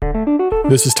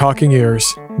This is Talking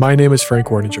Ears. My name is Frank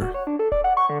Werninger.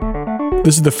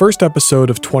 This is the first episode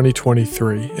of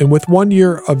 2023, and with 1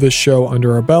 year of this show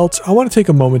under our belts, I want to take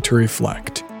a moment to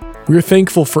reflect. We are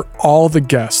thankful for all the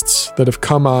guests that have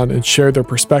come on and shared their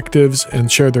perspectives and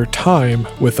shared their time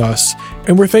with us,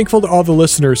 and we're thankful to all the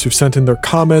listeners who've sent in their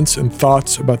comments and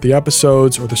thoughts about the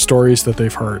episodes or the stories that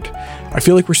they've heard. I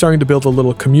feel like we're starting to build a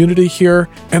little community here,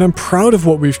 and I'm proud of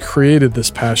what we've created this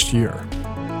past year.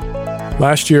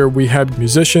 Last year, we had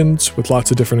musicians with lots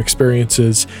of different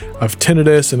experiences of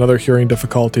tinnitus and other hearing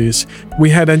difficulties. We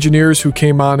had engineers who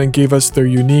came on and gave us their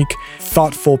unique,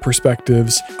 thoughtful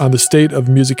perspectives on the state of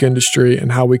the music industry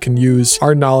and how we can use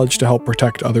our knowledge to help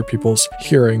protect other people's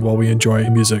hearing while we enjoy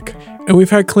music. And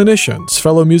we've had clinicians,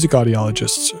 fellow music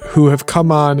audiologists, who have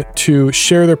come on to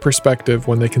share their perspective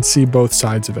when they can see both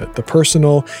sides of it, the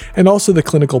personal and also the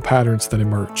clinical patterns that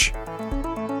emerge.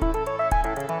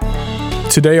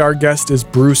 Today, our guest is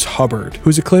Bruce Hubbard,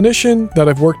 who's a clinician that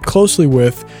I've worked closely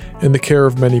with in the care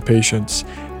of many patients.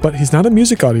 But he's not a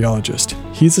music audiologist.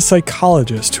 He's a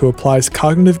psychologist who applies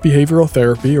cognitive behavioral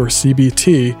therapy, or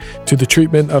CBT, to the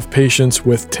treatment of patients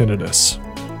with tinnitus.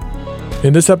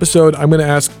 In this episode, I'm going to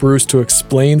ask Bruce to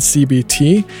explain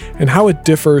CBT and how it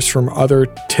differs from other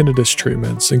tinnitus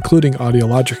treatments, including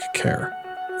audiologic care.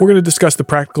 We're going to discuss the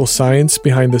practical science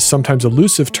behind this sometimes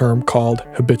elusive term called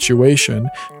habituation.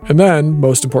 And then,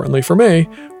 most importantly for me,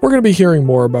 we're going to be hearing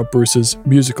more about Bruce's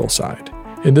musical side.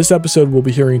 In this episode, we'll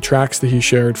be hearing tracks that he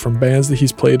shared from bands that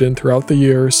he's played in throughout the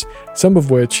years, some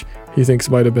of which he thinks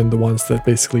might have been the ones that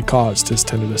basically caused his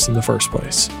tinnitus in the first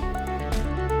place.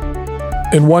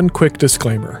 And one quick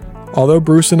disclaimer. Although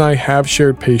Bruce and I have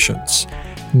shared patients,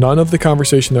 none of the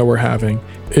conversation that we're having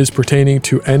is pertaining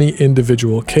to any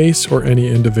individual case or any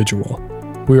individual.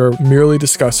 We are merely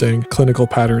discussing clinical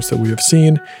patterns that we have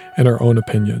seen and our own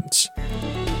opinions.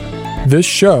 This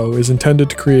show is intended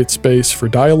to create space for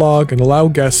dialogue and allow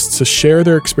guests to share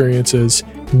their experiences.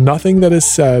 Nothing that is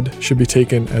said should be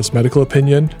taken as medical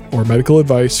opinion or medical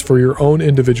advice for your own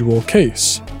individual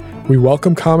case. We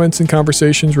welcome comments and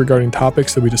conversations regarding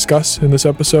topics that we discuss in this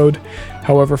episode.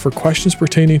 However, for questions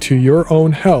pertaining to your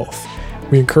own health,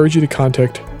 we encourage you to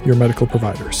contact your medical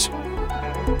providers.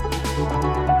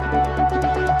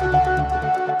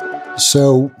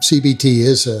 So CBT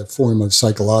is a form of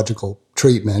psychological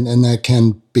treatment, and that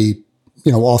can be,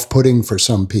 off-putting for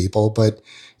some people, but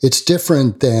it's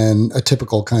different than a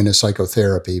typical kind of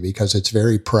psychotherapy because it's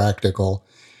very practical.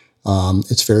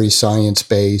 It's very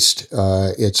science-based.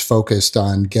 It's focused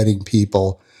on getting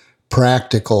people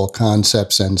practical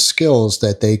concepts and skills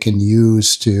that they can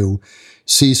use to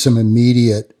see some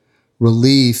immediate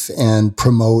relief and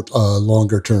promote a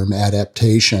longer-term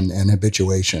adaptation and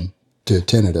habituation to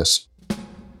tinnitus.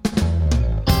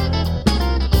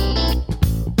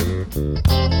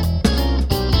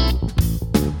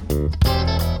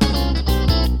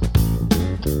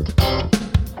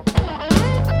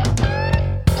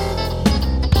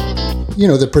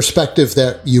 The perspective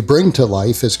that you bring to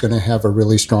life is going to have a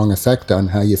really strong effect on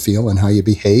how you feel and how you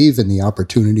behave and the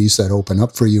opportunities that open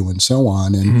up for you and so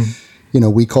on. And,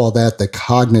 we call that the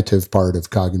cognitive part of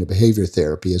cognitive behavior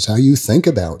therapy, is how you think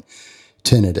about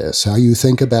tinnitus, how you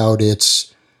think about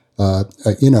its,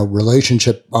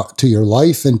 relationship to your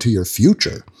life and to your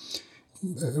future.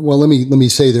 Well, let me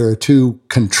say there are two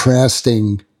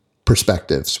contrasting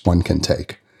perspectives one can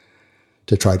take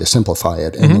to try to simplify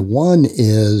it. And the one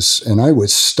is, and I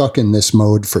was stuck in this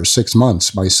mode for 6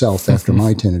 months myself after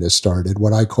my tinnitus started,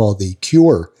 what I call the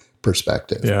cure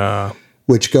perspective. Yeah.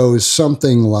 Which goes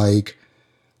something like,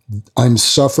 I'm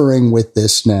suffering with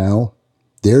this now.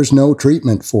 There's no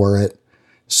treatment for it.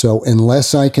 So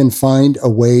unless I can find a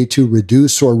way to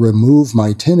reduce or remove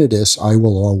my tinnitus, I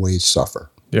will always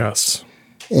suffer. Yes.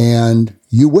 And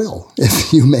you will,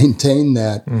 if you maintain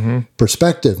that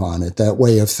perspective on it, that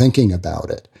way of thinking about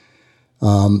it.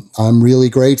 I'm really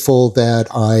grateful that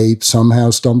I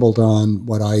somehow stumbled on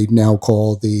what I now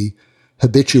call the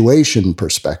habituation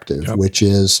perspective, which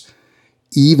is,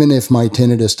 even if my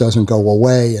tinnitus doesn't go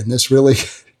away, and this really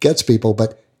gets people,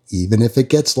 but even if it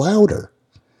gets louder,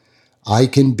 I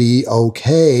can be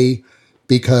okay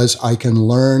because I can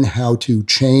learn how to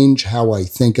change how I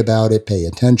think about it, pay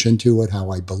attention to it, how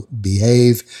I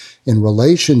behave in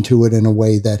relation to it in a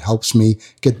way that helps me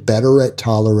get better at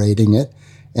tolerating it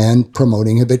and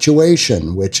promoting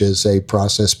habituation, which is a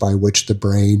process by which the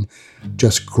brain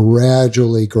just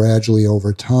gradually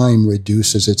over time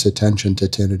reduces its attention to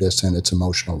tinnitus and its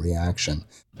emotional reaction.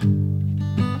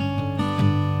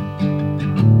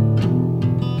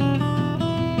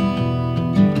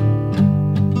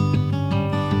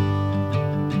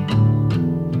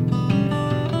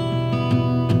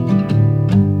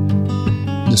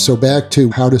 So back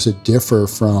to how does it differ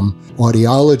from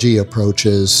audiology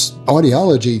approaches?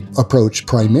 Audiology approach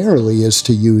primarily is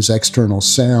to use external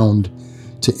sound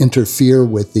to interfere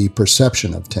with the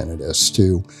perception of tinnitus,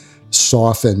 to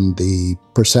soften the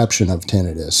perception of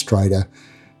tinnitus, try to,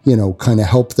 kind of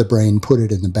help the brain put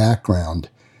it in the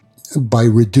background. By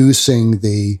reducing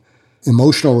the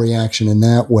emotional reaction in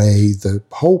that way, the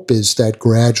hope is that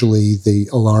gradually the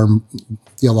alarm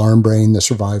brain, the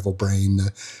survival brain,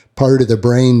 the part of the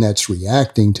brain that's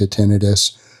reacting to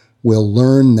tinnitus will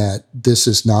learn that this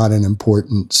is not an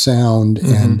important sound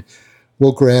and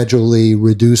will gradually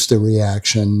reduce the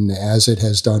reaction as it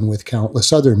has done with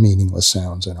countless other meaningless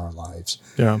sounds in our lives.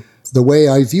 Yeah. The way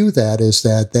I view that is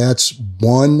that that's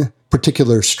one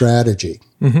particular strategy.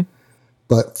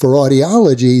 But for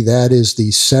audiology, that is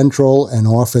the central and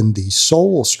often the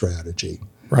sole strategy.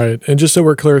 Right. And just so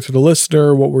we're clear to the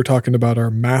listener, what we're talking about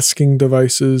are masking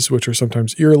devices, which are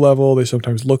sometimes ear level. They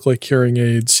sometimes look like hearing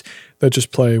aids that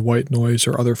just play white noise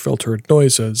or other filtered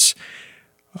noises.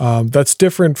 That's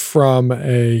different from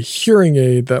a hearing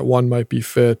aid that one might be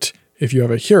fit if you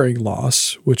have a hearing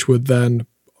loss, which would then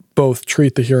both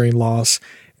treat the hearing loss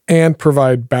and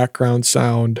provide background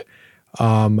sound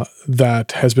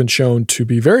that has been shown to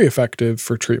be very effective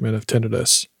for treatment of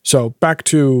tinnitus. So back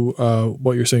to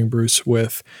what you're saying, Bruce,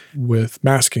 with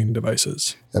masking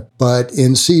devices. But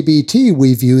in CBT,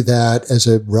 we view that as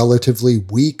a relatively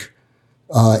weak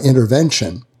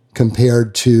intervention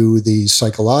compared to the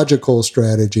psychological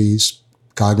strategies,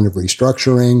 cognitive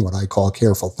restructuring, what I call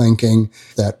careful thinking,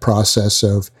 that process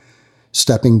of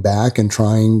stepping back and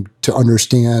trying to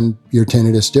understand your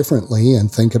tinnitus differently and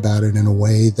think about it in a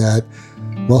way that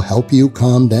will help you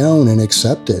calm down and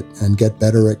accept it and get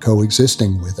better at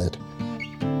coexisting with it.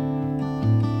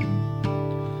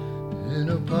 In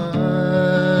a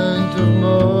pint of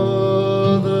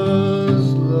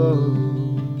mother's love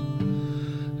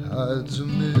hides a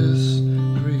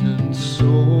miscreant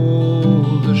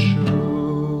soul to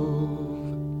show,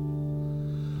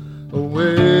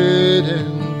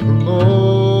 awaiting promotion.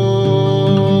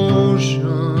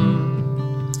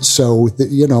 So,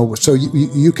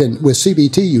 you can, with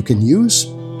CBT, you can use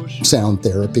sound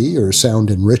therapy or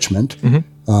sound enrichment,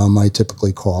 I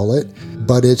typically call it,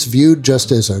 but it's viewed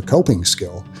just as a coping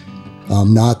skill,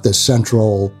 not the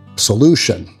central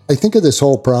solution. I think of this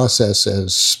whole process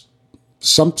as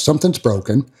something's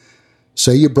broken.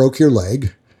 Say you broke your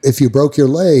leg. If you broke your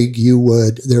leg,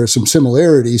 there are some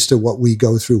similarities to what we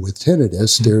go through with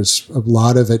tinnitus. There's a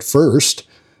lot of, at first,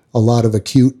 a lot of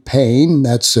acute pain.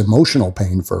 That's emotional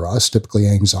pain for us, typically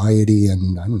anxiety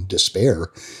and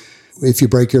despair. If you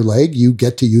break your leg, you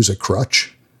get to use a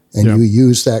crutch, and you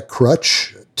use that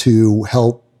crutch to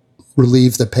help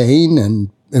relieve the pain and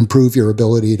improve your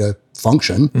ability to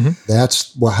function.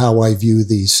 That's how I view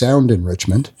the sound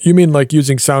enrichment. You mean like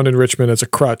using sound enrichment as a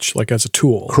crutch, like as a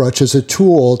tool? Crutch as a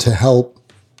tool to help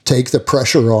take the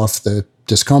pressure off the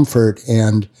discomfort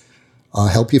and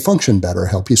help you function better,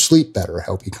 help you sleep better,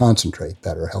 help you concentrate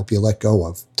better, help you let go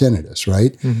of tinnitus,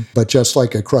 right? But just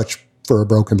like a crutch for a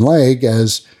broken leg,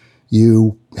 as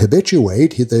you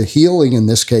habituate, the healing in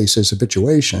this case is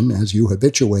habituation. As you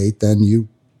habituate, then you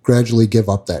gradually give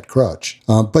up that crutch.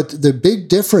 But the big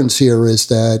difference here is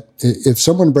that if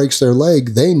someone breaks their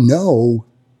leg, they know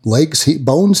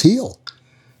bones heal.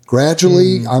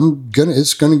 Gradually,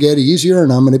 it's going to get easier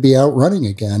and I'm going to be out running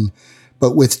again.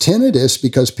 But with tinnitus,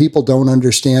 because people don't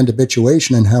understand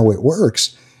habituation and how it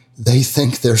works, they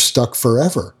think they're stuck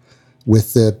forever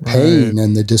with the pain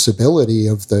and the disability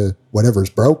of the whatever's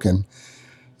broken.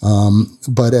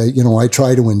 But I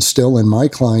try to instill in my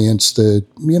clients the,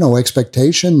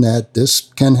 expectation that this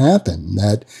can happen,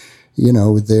 that,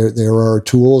 there are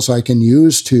tools I can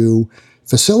use to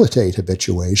facilitate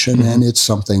habituation, and it's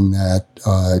something that,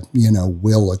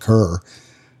 will occur.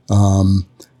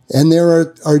 And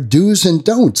there are do's and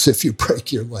don'ts if you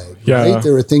break your leg, right?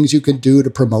 There are things you can do to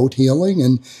promote healing,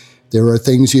 and there are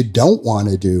things you don't want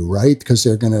to do, right? Because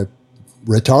they're going to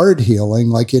retard healing,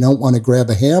 like you don't want to grab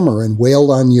a hammer and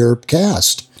wail on your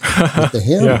cast with the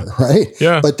hammer, right?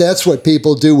 Yeah. But that's what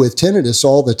people do with tinnitus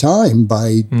all the time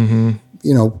by,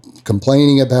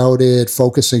 complaining about it,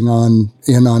 focusing on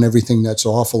everything that's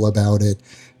awful about it.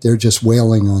 They're just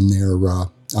wailing on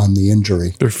the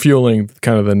injury. They're fueling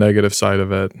kind of the negative side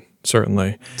of it,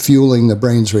 certainly. Fueling the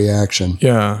brain's reaction.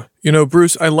 Yeah.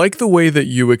 Bruce, I like the way that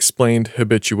you explained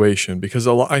habituation, because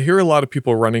I hear a lot of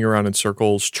people running around in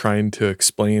circles trying to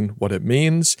explain what it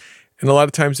means. And a lot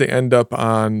of times they end up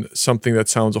on something that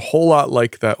sounds a whole lot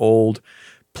like that old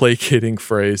placating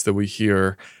phrase that we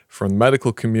hear from the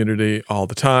medical community all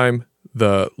the time,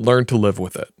 the learn to live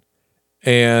with it.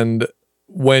 And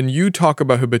when you talk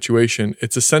about habituation,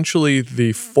 it's essentially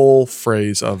the full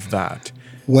phrase of that.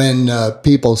 When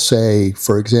people say,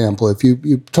 for example, if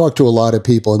you talk to a lot of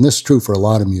people, and this is true for a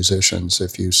lot of musicians,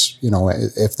 if you say,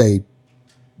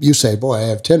 boy, I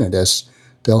have tinnitus,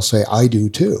 they'll say, I do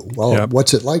too. Well, Yep.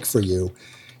 What's it like for you?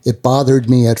 It bothered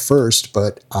me at first,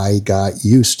 but I got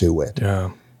used to it.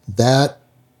 Yeah. That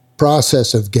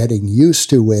process of getting used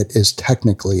to it is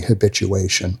technically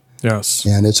habituation. Yes.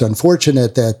 And it's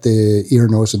unfortunate that the ear,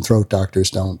 nose, and throat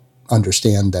doctors don't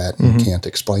understand that and can't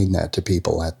explain that to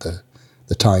people at the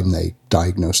time they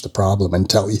diagnose the problem and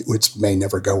tell you it may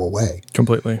never go away.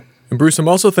 Completely. And Bruce, I'm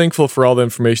also thankful for all the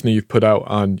information that you've put out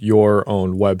on your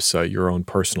own website, your own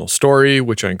personal story,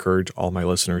 which I encourage all my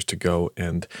listeners to go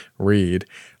and read.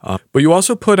 But you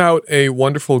also put out a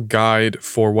wonderful guide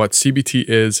for what CBT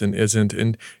is and isn't.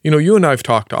 And, you and I have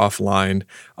talked offline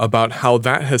about how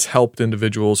that has helped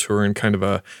individuals who are in kind of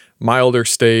a milder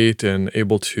state and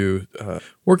able to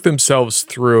work themselves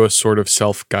through a sort of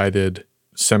self-guided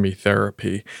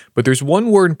semi-therapy. But there's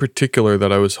one word in particular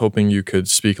that I was hoping you could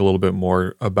speak a little bit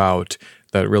more about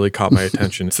that really caught my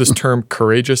attention. It's this term,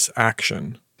 courageous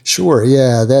action. Sure,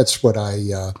 yeah, that's what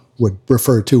I would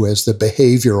refer to as the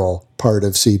behavioral part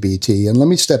of CBT. And let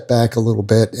me step back a little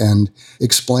bit and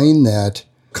explain that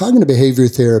cognitive behavior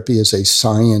therapy is a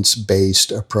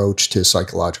science-based approach to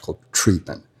psychological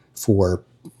treatment for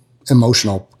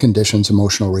emotional conditions,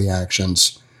 emotional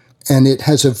reactions. And it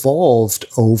has evolved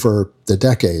over the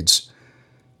decades.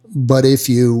 But if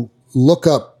you look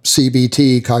up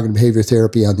CBT, cognitive behavior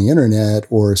therapy, on the internet,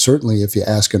 or certainly if you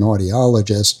ask an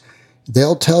audiologist,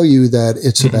 they'll tell you that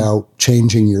it's about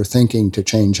changing your thinking to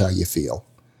change how you feel.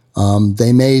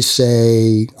 They may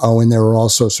say, and there are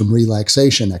also some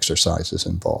relaxation exercises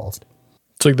involved.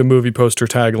 It's like the movie poster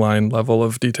tagline level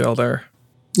of detail there.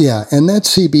 Yeah, and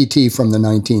that's CBT from the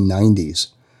 1990s.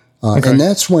 Okay. And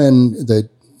that's when the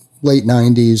late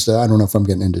 90s, I don't know if I'm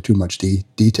getting into too much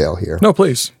detail here. No,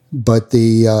 please. But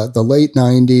the late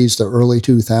 90s, the early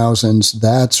 2000s,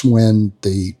 that's when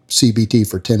the CBT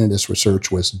for tinnitus research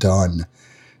was done.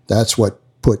 That's what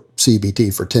put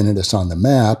CBT for tinnitus on the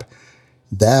map.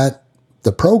 That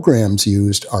the programs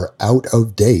used are out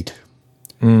of date.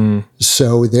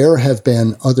 So there have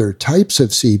been other types of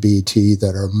CBT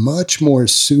that are much more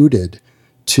suited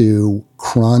to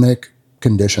chronic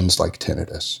conditions like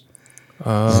tinnitus.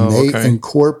 And they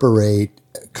incorporate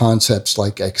concepts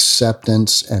like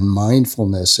acceptance and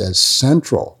mindfulness as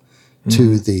central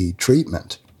to the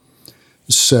treatment.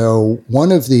 So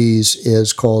one of these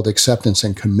is called acceptance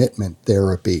and commitment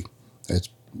therapy. Its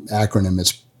acronym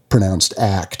is pronounced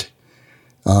ACT.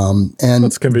 And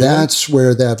that's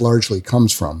where that largely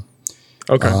comes from.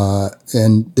 Okay.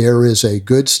 And there is a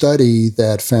good study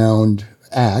that found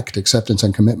ACT, acceptance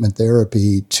and commitment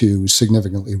therapy, to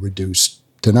significantly reduce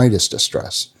tinnitus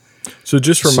distress. So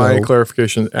just for my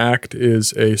clarification, ACT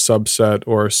is a subset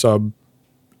or a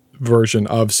subversion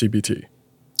of CBT.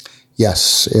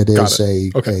 Yes, it is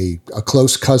a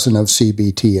close cousin of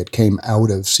CBT. It came out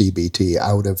of CBT,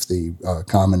 out of the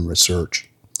common research.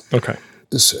 Okay.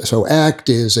 So ACT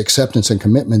is acceptance and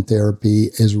commitment therapy,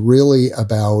 is really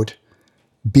about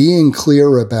being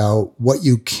clear about what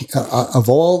you of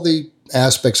all the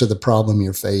aspects of the problem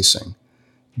you're facing,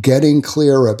 getting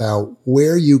clear about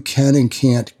where you can and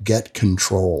can't get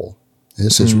control.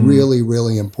 This is really,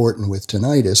 really important with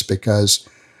tinnitus because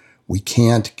we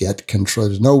can't get control.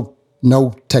 There's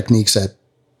no techniques at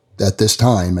this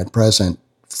time, at present,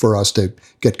 for us to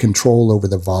get control over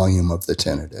the volume of the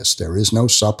tinnitus. There is no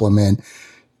supplement.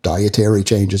 Dietary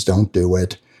changes don't do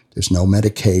it. There's no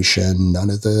medication. None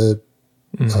of the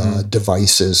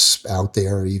devices out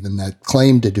there, even that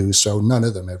claim to do so, none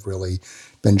of them have really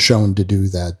been shown to do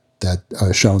that,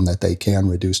 shown that they can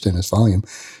reduce tinnitus volume.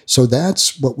 So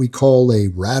that's what we call a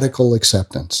radical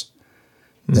acceptance,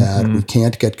 that we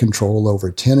can't get control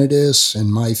over tinnitus.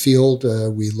 In my field,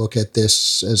 we look at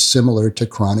this as similar to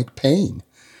chronic pain.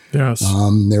 Yes.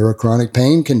 There are chronic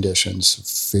pain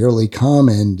conditions, fairly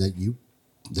common, that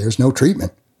there's no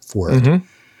treatment for it.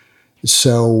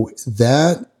 So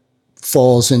that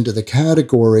falls into the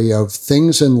category of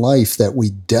things in life that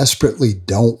we desperately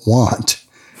don't want,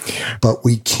 but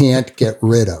we can't get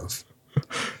rid of.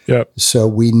 Yep. So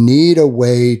we need a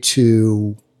way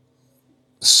to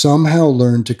somehow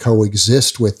learn to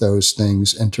coexist with those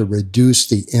things and to reduce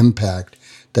the impact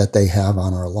that they have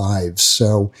on our lives.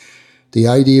 So the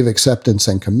idea of acceptance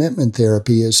and commitment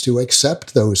therapy is to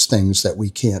accept those things that we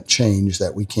can't change,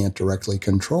 that we can't directly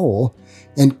control,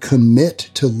 and commit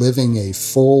to living a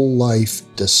full life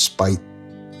despite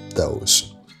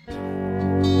those. I,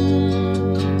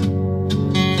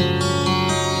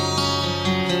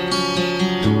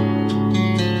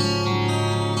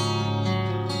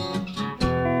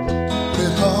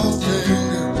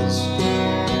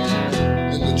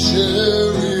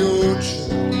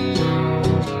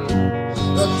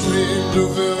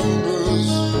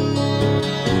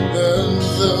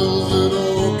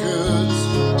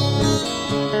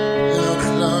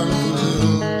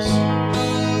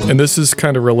 And this is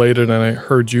kind of related, and I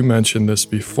heard you mention this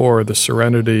before, the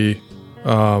serenity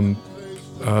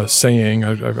saying.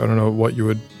 I don't know what you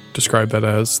would describe that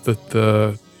as.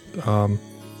 I'm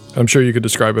sure you could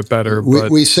describe it better.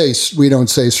 But We don't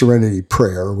say serenity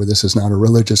prayer. This is not a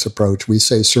religious approach. We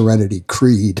say serenity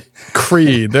creed.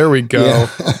 Creed. There we go. Yeah.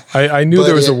 I knew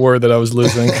there was a word that I was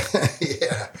losing.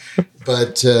 Yeah.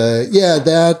 But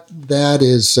that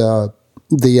is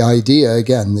the idea,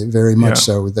 again, very much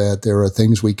so, that there are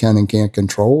things we can and can't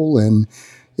control. And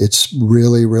it's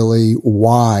really, really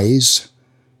wise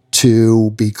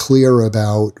to be clear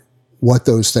about what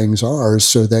those things are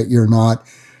so that you're not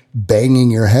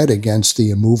banging your head against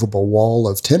the immovable wall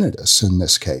of tinnitus in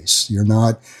this case. You're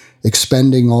not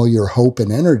expending all your hope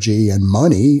and energy and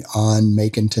money on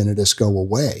making tinnitus go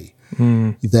away.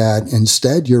 That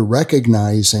instead you're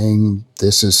recognizing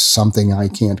this is something I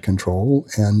can't control,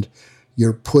 and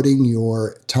you're putting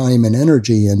your time and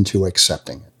energy into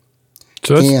accepting it.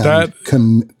 So that's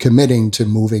committing to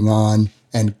moving on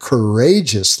and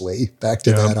courageously, back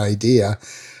to that idea,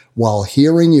 while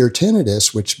hearing your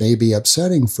tinnitus, which may be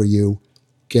upsetting for you,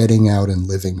 getting out and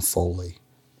living fully.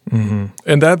 Mm-hmm.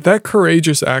 And that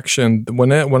courageous action,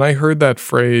 when I heard that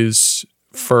phrase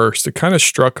first, it kind of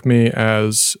struck me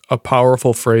as a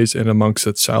powerful phrase in amongst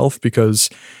itself because,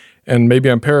 and maybe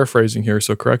I'm paraphrasing here,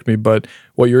 so correct me, but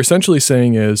what you're essentially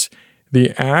saying is the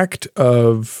act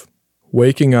of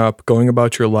waking up, going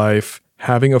about your life,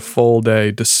 having a full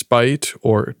day despite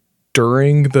or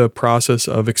during the process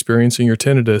of experiencing your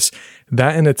tinnitus,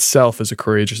 that in itself is a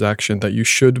courageous action that you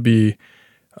should be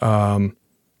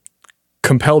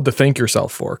compelled to thank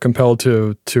yourself for, compelled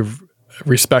to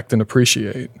respect and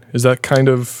appreciate. Is that kind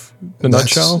of the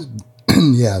nutshell?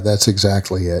 Yeah, that's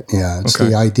exactly it. Yeah, it's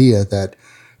the idea that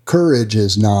courage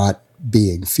is not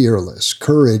being fearless.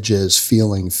 Courage is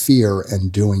feeling fear and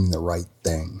doing the right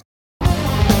thing.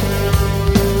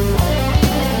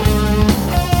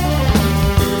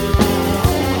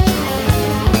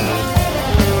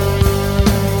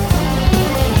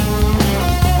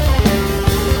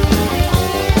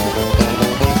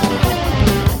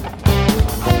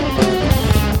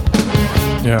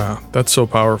 Yeah, that's so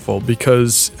powerful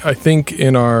because I think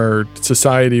in our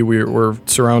society we're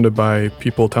surrounded by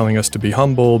people telling us to be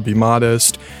humble, be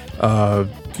modest,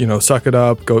 suck it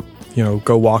up,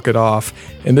 go walk it off.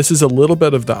 And this is a little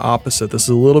bit of the opposite. This is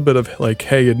a little bit of like,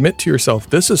 hey, admit to yourself,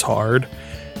 this is hard.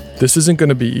 This isn't going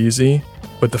to be easy,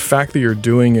 but the fact that you're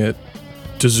doing it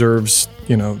deserves,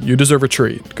 you deserve a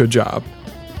treat. Good job.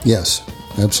 Yes,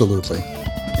 absolutely.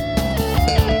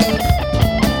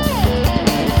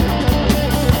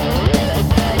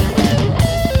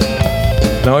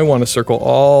 Now I want to circle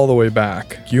all the way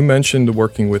back. You mentioned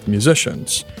working with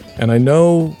musicians, and I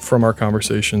know from our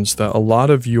conversations that a lot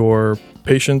of your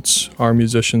patients are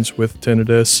musicians with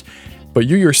tinnitus, but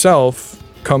you yourself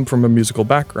come from a musical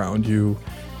background. You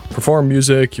perform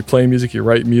music, you play music, you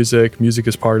write music. Music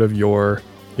is part of your,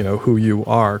 who you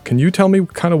are. Can you tell me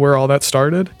kind of where all that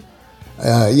started?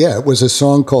 It was a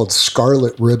song called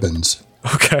Scarlet Ribbons.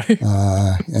 Okay.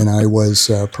 And I was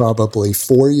probably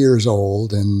 4 years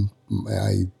old, and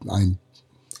I'm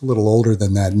a little older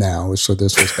than that now, so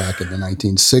this was back in the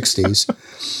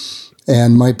 1960s.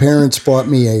 And my parents bought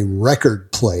me a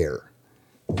record player,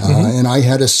 and I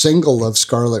had a single of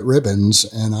Scarlet Ribbons,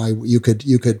 and you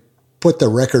could put the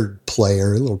record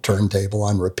player, a little turntable,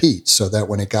 on repeat, so that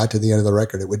when it got to the end of the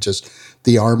record,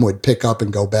 the arm would pick up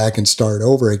and go back and start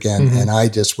over again, and I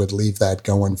just would leave that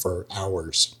going for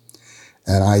hours.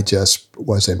 And I just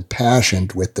was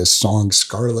impassioned with this song,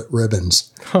 Scarlet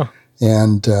Ribbons. Huh.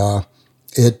 And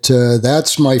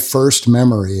that's my first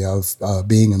memory of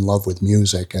being in love with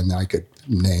music. And I could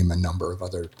name a number of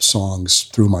other songs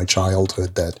through my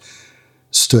childhood that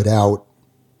stood out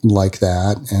like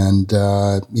that. And,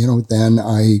 then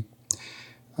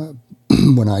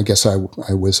when I guess I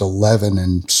was 11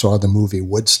 and saw the movie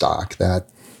Woodstock, that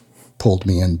pulled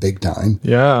me in big time.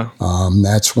 Yeah.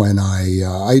 That's when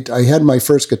I had my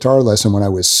first guitar lesson when I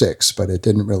was 6, but it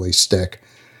didn't really stick.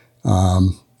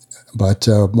 But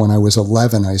when I was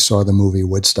 11, I saw the movie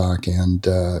Woodstock and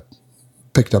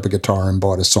picked up a guitar and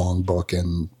bought a songbook,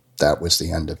 and that was the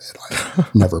end of it. I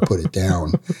never put it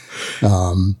down.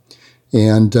 But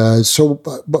I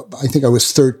think I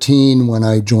was 13 when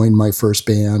I joined my first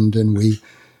band, and we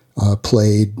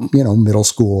played, middle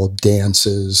school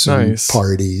dances and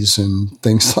parties and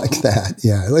things like that.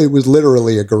 Yeah, it was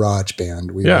literally a garage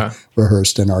band. We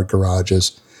rehearsed in our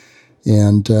garages.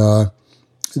 And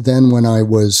then when I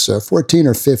was 14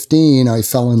 or 15, I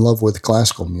fell in love with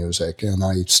classical music, and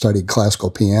I studied classical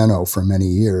piano for many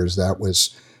years. That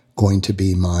was going to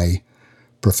be my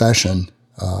profession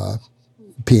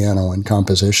piano and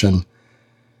composition.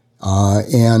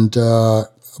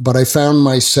 But I found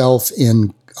myself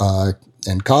in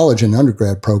college, an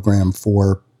undergrad program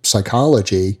for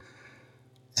psychology,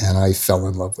 and I fell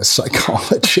in love with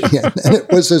psychology. And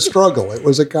it was a struggle. It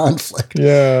was a conflict.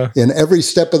 Yeah. In every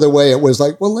step of the way, it was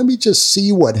like, well, let me just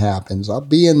see what happens. I'll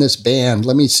be in this band.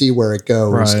 Let me see where it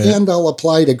goes. Right. And I'll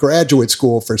apply to graduate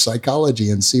school for psychology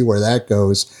and see where that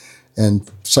goes. And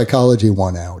psychology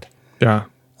won out. Yeah.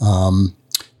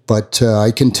 But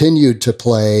I continued to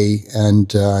play,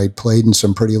 and I played in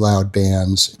some pretty loud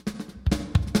bands.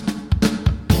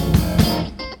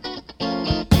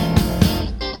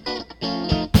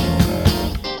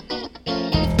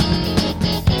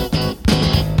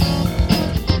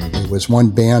 There was one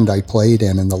band I played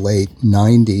in the late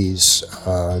 90s,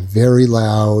 very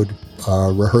loud,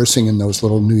 rehearsing in those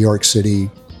little New York City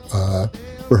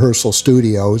rehearsal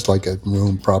studios, like a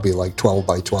room probably like 12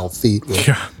 by 12 feet with,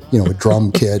 a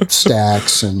drum kit,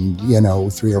 stacks, and,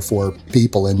 3 or 4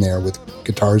 people in there with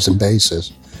guitars and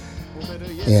basses.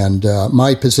 And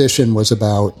my position was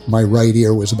my right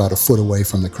ear was about a foot away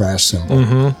from the crash cymbal.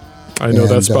 Mm-hmm. I know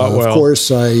that spot well. Of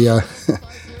course, I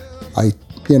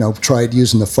tried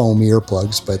using the foam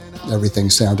earplugs, but everything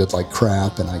sounded like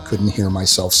crap, and I couldn't hear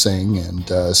myself sing, and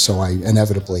so I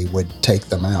inevitably would take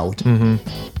them out. Mm-hmm.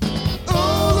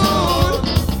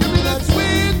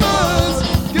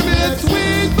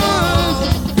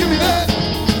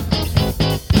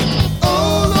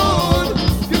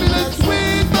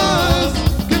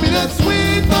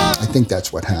 I think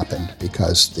that's what happened,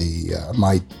 because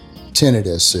my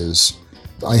tinnitus is,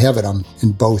 I have it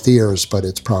in both ears, but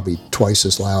it's probably twice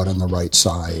as loud on the right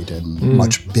side and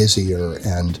much busier.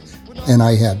 And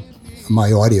I had, my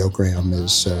audiogram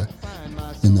is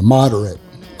in the moderate,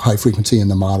 high frequency in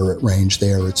the moderate range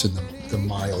there. It's in the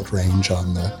mild range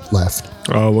on the left.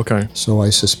 Oh, okay. So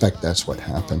I suspect that's what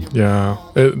happened. Yeah,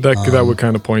 that would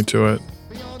kind of point to it.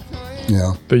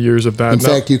 Yeah. The years of that. In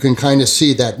fact, you can kind of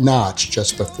see that notch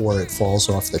just before it falls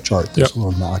off the chart. There's a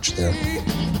little notch there.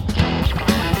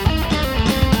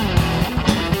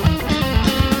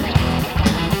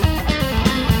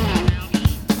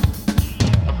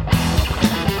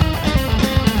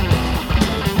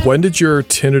 When did your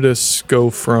tinnitus go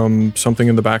from something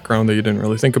in the background that you didn't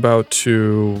really think about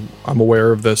to, I'm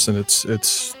aware of this, and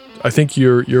it's I think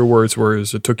your words were,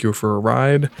 is it took you for a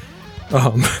ride?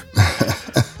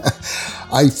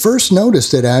 I first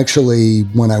noticed it actually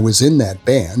when I was in that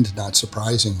band, not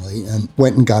surprisingly, and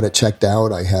went and got it checked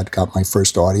out. I had got my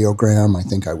first audiogram. I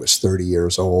think I was 30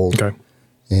 years old. Okay.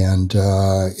 And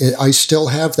I still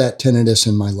have that tinnitus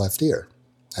in my left ear.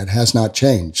 It has not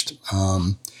changed.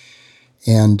 I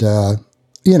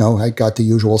got the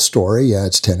usual story. Yeah,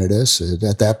 it's tinnitus.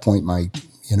 At that point, my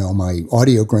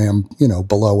audiogram,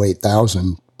 below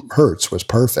 8,000 hertz was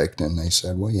perfect. And they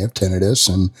said, well, you have tinnitus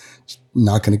and it's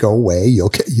not going to go away. You'll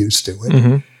get used to it.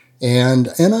 Mm-hmm. And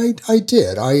I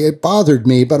did. It bothered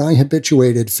me, but I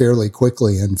habituated fairly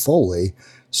quickly and fully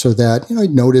so that,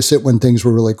 I'd notice it when things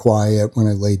were really quiet, when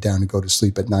I laid down to go to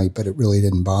sleep at night, but it really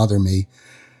didn't bother me.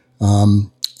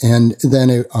 And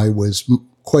then I was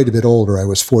quite a bit older. I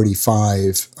was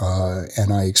 45,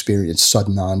 and I experienced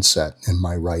sudden onset in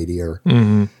my right ear.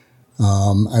 Mm-hmm.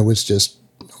 I was just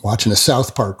watching a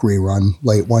South Park rerun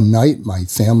late one night. My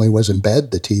family was in bed.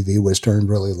 The TV was turned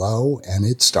really low, and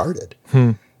it started.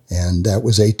 And that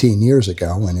was 18 years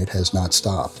ago, and it has not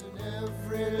stopped.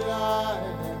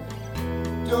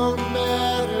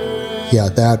 Yeah,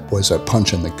 that was a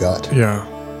punch in the gut. Yeah.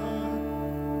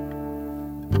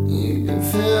 You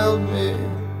have helped me.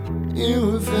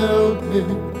 You have helped me.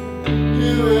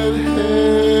 You have helped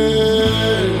me.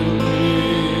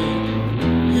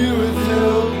 You have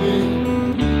helped me.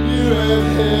 You have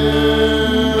helped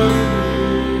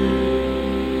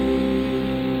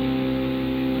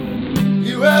me.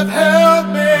 You have helped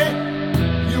me.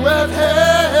 You have helped.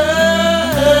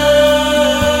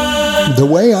 The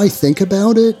way I think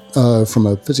about it, from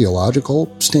a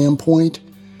physiological standpoint,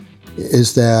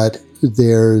 is that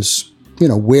there's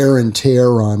wear and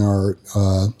tear on our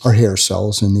hair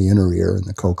cells in the inner ear and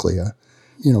the cochlea.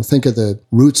 Think of the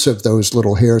roots of those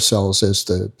little hair cells as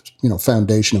the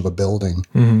foundation of a building,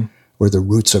 mm-hmm. or the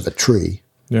roots of a tree.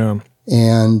 Yeah.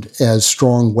 And as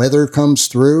strong weather comes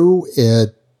through,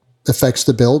 it affects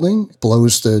the building,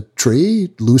 blows the tree,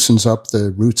 loosens up the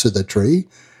roots of the tree,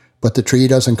 but the tree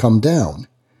doesn't come down.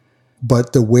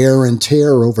 But the wear and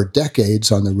tear over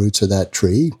decades on the roots of that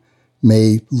tree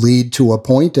may lead to a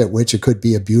point at which it could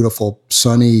be a beautiful,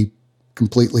 sunny,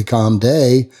 completely calm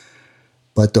day,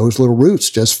 But those little roots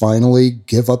just finally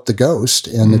give up the ghost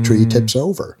and the tree tips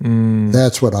over.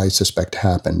 That's what I suspect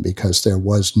happened, because there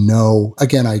was no,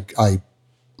 again, I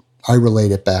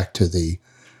relate it back to the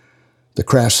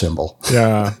crash cymbal.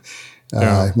 Yeah.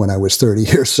 When I was 30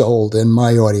 years old, and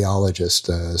my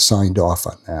audiologist signed off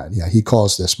on that. Yeah, he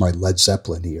calls this my Led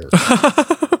Zeppelin ear.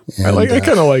 And, I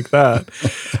kind of like that.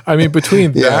 I mean,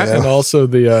 between that and also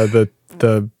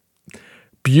the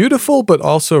beautiful but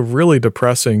also really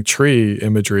depressing tree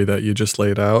imagery that you just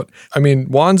laid out. I mean,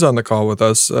 Juan's on the call with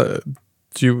us. Do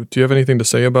you have anything to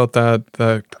say about that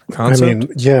concept? I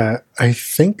mean, yeah, I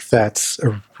think that's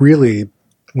a really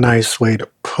nice way to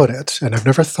put it, and I've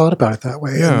never thought about it that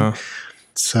way. Yeah. And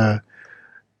it's a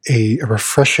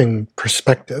refreshing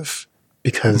perspective,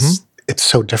 because it's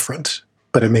so different,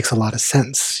 but it makes a lot of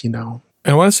sense, you know.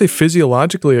 And I want to say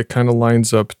physiologically it kind of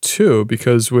lines up too,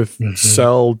 because with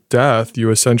cell death,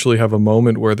 you essentially have a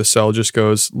moment where the cell just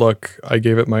goes, look, I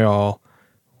gave it my all.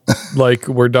 Like,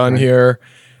 we're done here.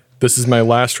 This is my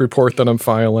last report that I'm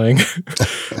filing.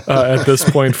 At this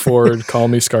point forward, call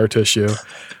me scar tissue.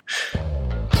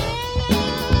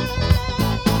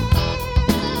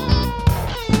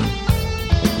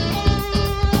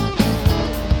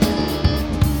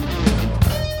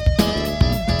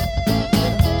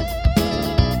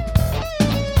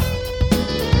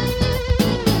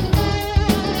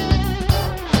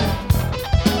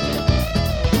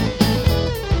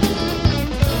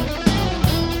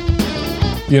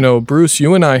 You know, Bruce,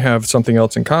 you and I have something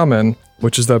else in common,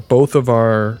 which is that both of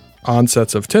our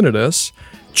onsets of tinnitus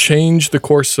changed the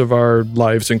course of our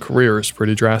lives and careers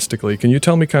pretty drastically. Can you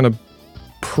tell me kind of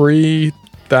pre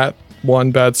that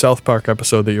one bad South Park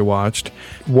episode that you watched,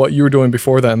 what you were doing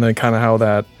before that, and then kind of how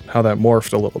that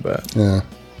morphed a little bit?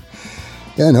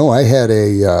 Yeah, no, I had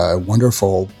a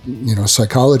wonderful,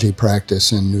 psychology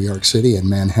practice in New York City and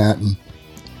Manhattan.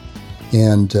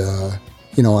 And,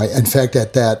 in fact,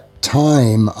 at that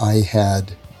time, I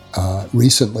had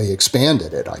recently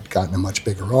expanded it. I'd gotten a much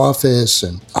bigger office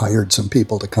and hired some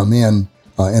people to come in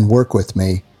and work with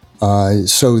me.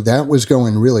 So that was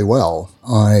going really well.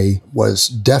 I was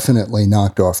definitely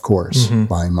knocked off course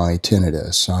by my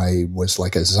tinnitus. I was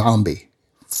like a zombie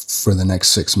for the next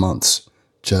 6 months,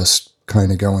 just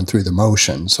kind of going through the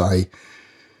motions. I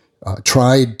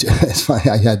tried.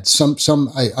 I had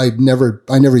I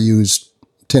never used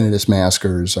tinnitus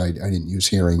maskers. I didn't use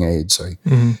hearing aids. I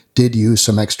did use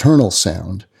some external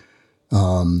sound.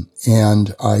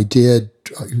 And I did,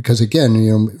 because again,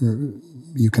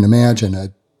 you can imagine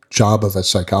a job of a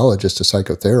psychologist, a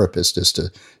psychotherapist, is to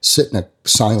sit in a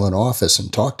silent office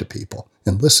and talk to people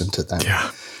and listen to them.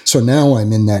 Yeah. So now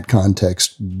I'm in that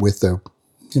context with the,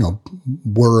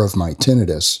 whir of my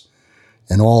tinnitus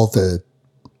and all the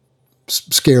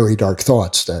scary, dark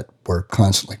thoughts that were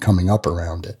constantly coming up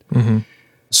around it.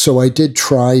 So I did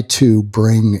try to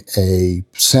bring a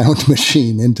sound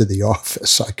machine into the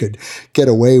office. I could get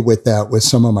away with that with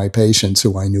some of my patients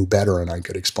who I knew better, and I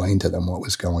could explain to them what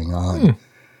was going on.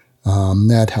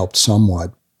 That helped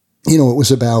somewhat. It was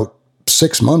about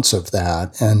 6 months of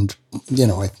that, and,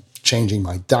 changing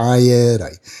my diet.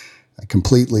 I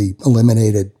completely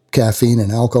eliminated caffeine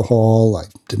and alcohol. I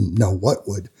didn't know what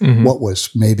was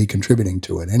maybe contributing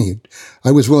to it.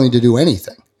 I was willing to do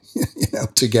anything,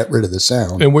 to get rid of the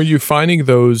sound. And were you finding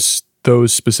those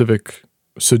specific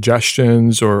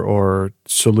suggestions or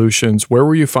solutions? Where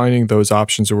were you finding those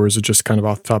options, or was it just kind of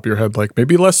off the top of your head, like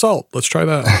maybe less salt? Let's try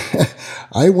that.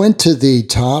 I went to the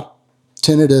top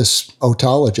tinnitus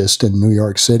otologist in New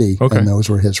York City, and those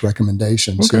were his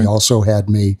recommendations. He also had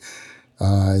me,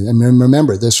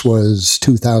 remember, this was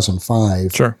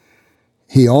 2005. Sure.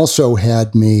 He also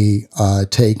had me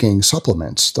taking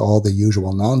supplements, all the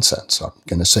usual nonsense. I'm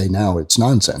going to say now it's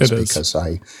nonsense because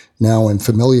I now am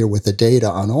familiar with the data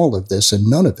on all of this, and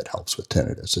none of it helps with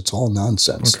tinnitus. It's all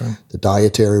nonsense. The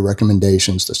dietary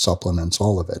recommendations, the supplements,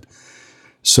 all of it.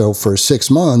 So for 6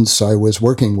 months, I was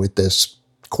working with this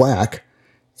quack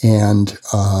and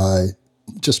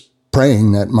just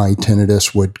praying that my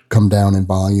tinnitus would come down in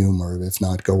volume, or if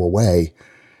not, go away.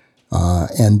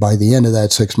 And by the end of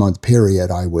that 6 month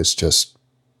period, I was just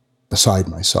beside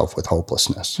myself with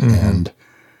hopelessness. And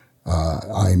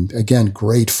I'm, again,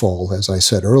 grateful, as I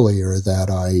said earlier, that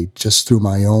I just through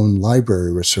my own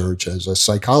library research as a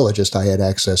psychologist, I had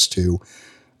access to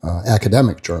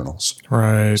academic journals.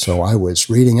 Right. So I was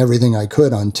reading everything I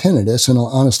could on tinnitus, and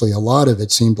honestly, a lot of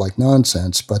it seemed like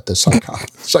nonsense, but the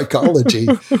psychology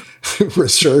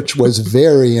research was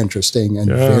very interesting and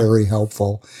very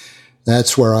helpful.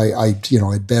 That's where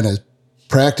I'd been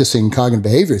practicing cognitive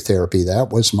behavior therapy. That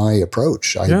was my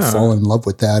approach. I had fallen in love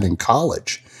with that in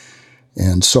college.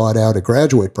 and sought out a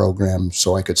graduate program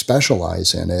so I could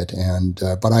specialize in it.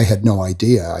 But I had no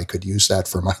idea I could use that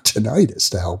for my tinnitus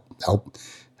to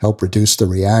help reduce the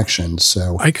reactions.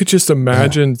 So I could just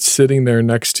imagine sitting there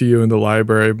next to you in the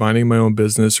library, minding my own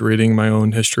business, reading my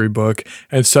own history book,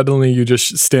 and suddenly you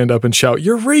just stand up and shout,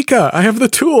 "Eureka! I have the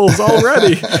tools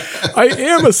already. I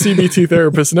am a CBT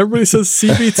therapist." And everybody says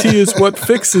CBT is what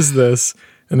fixes this.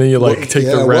 And then you take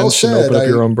the wrench and open up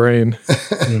your own brain.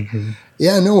 Mm-hmm.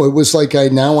 Yeah, no, it was like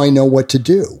now I know what to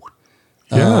do.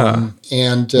 Yeah.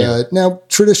 Now,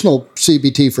 traditional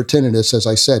CBT for tinnitus, as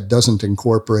I said, doesn't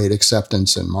incorporate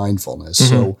acceptance and mindfulness.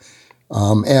 Mm-hmm.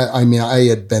 So, I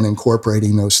had been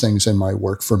incorporating those things in my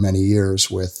work for many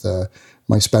years with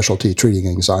my specialty treating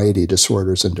anxiety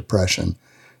disorders and depression.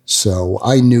 So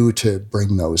I knew to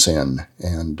bring those in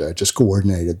and just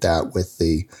coordinated that with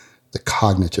the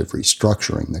cognitive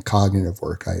restructuring, the cognitive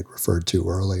work I had referred to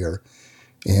earlier.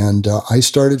 And I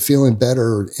started feeling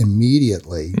better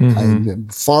immediately. Mm-hmm. I'm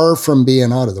far from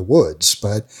being out of the woods,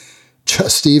 but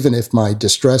just even if my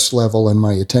distress level and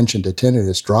my attention to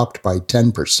tinnitus dropped by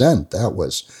 10%, that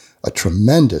was a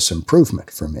tremendous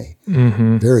improvement for me.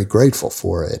 Mm-hmm. Very grateful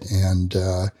for it. And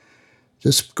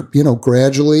just,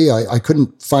 gradually, I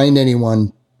couldn't find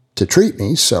anyone to treat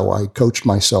me, so I coached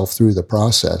myself through the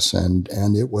process, and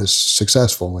it was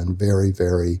successful and very,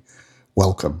 very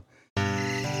welcome.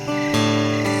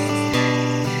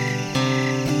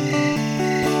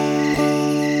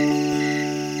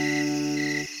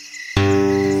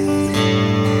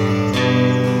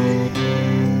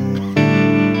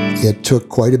 It took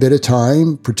quite a bit of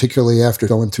time, particularly after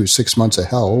going through 6 months of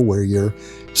hell where you're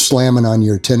slamming on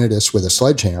your tinnitus with a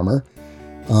sledgehammer.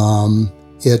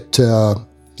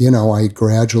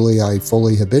 I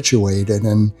fully habituated.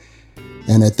 And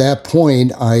at that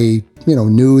point, I,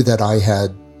 knew that I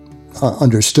had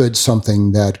understood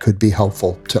something that could be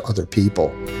helpful to other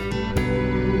people.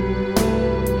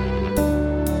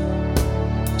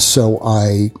 So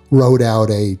I wrote out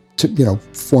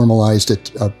formalized a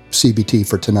CBT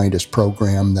for tinnitus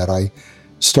program that I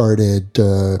started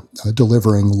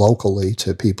delivering locally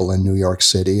to people in New York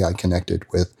City. I connected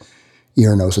with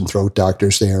ear, nose, and throat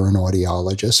doctors there and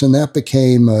audiologists, and that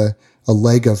became a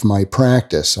leg of my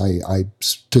practice. I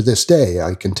to this day,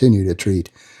 I continue to treat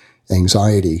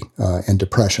anxiety and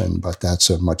depression, but that's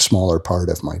a much smaller part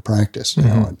of my practice now.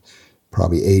 Mm-hmm. I'm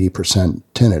probably 80%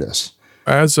 tinnitus.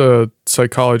 As a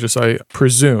psychologist, I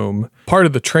presume part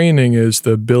of the training is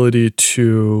the ability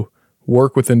to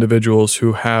work with individuals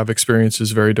who have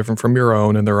experiences very different from your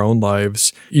own in their own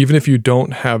lives. Even if you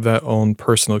don't have that own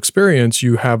personal experience,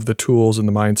 you have the tools and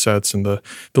the mindsets and the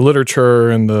literature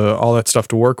and all that stuff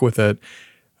to work with it.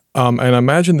 And I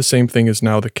imagine the same thing is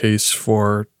now the case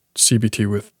for CBT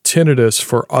with tinnitus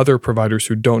for other providers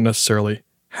who don't necessarily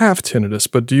have tinnitus.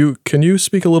 But can you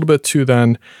speak a little bit to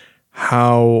then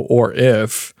how or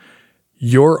if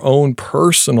your own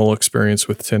personal experience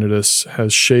with tinnitus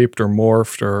has shaped or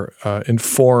morphed or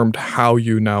informed how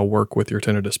you now work with your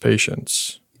tinnitus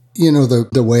patients?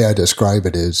 The way I describe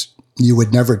it is you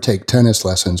would never take tennis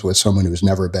lessons with someone who's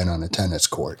never been on a tennis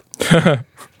court.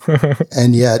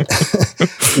 And yet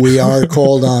we are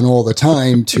called on all the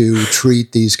time to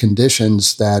treat these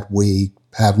conditions that we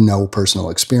have no personal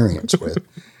experience with.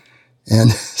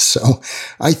 And so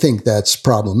I think that's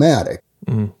problematic.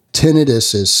 Mm.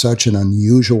 Tinnitus is such an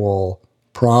unusual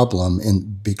problem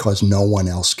because no one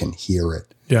else can hear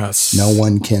it. Yes. No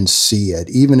one can see it.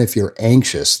 Even if you're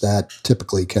anxious, that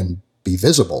typically can be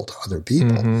visible to other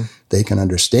people. Mm-hmm. They can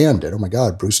understand it. Oh my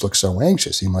God, Bruce looks so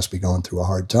anxious. He must be going through a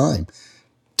hard time.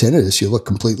 Tinnitus, you look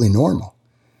completely normal.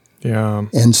 Yeah.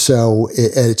 And so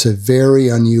it's a very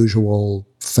unusual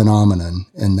phenomenon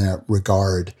in that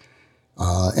regard.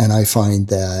 And I find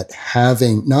that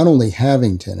not only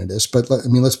having tinnitus, but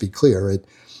let's be clear,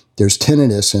 there's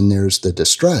tinnitus and there's the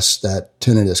distress that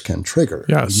tinnitus can trigger.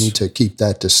 Yes. You need to keep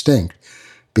that distinct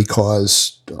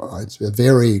because it's a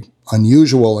very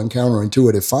unusual and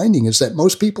counterintuitive finding is that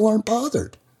most people aren't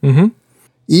bothered. Mm-hmm.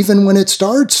 Even when it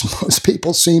starts, most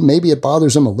people seem, maybe it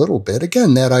bothers them a little bit.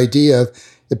 Again, that idea of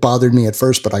it bothered me at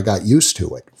first, but I got used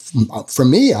to it. For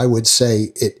me, I would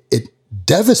say it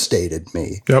devastated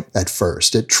me at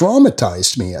first. It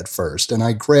traumatized me at first, and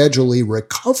I gradually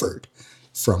recovered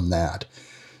from that.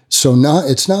 So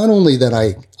it's not only that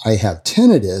I have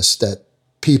tinnitus that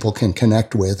people can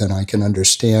connect with and I can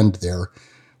understand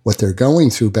what they're going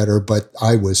through better, but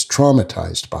I was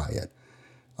traumatized by it.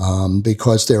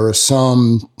 Because there are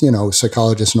some,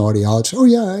 psychologists and audiologists, oh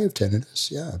yeah, I have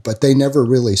tinnitus, yeah, but they never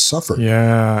really suffered.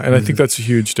 Yeah, and I think that's a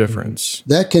huge difference.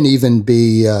 That can even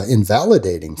be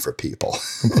invalidating for people.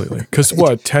 Completely. Because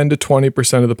 10 to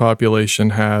 20% of the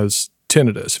population has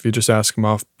tinnitus, if you just ask them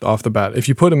off the bat. If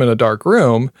you put them in a dark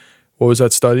room, what was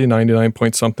that study? 99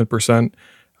 point something percent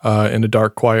in a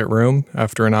dark, quiet room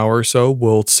after an hour or so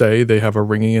will say they have a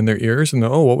ringing in their ears and,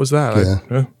 oh, what was that?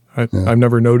 Yeah. I've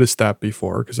never noticed that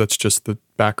before because that's just the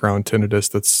background tinnitus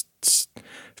that's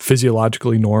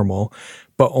physiologically normal.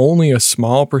 But only a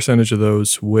small percentage of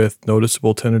those with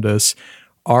noticeable tinnitus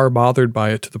are bothered by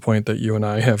it to the point that you and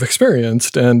I have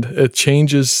experienced. And it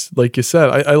changes, like you said.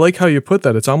 I like how you put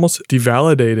that. It's almost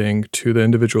devalidating to the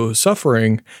individual who's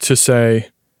suffering to say,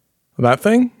 that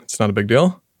thing, it's not a big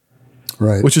deal.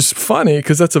 Right. Which is funny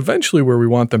because that's eventually where we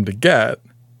want them to get.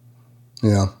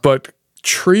 Yeah. But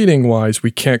treating wise,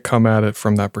 we can't come at it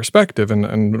from that perspective,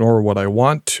 and nor would I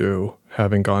want to,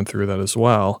 having gone through that as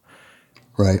well.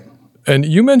 Right. And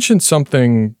you mentioned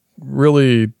something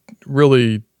really,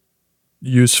 really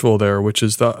useful there, which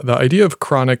is the idea of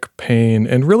chronic pain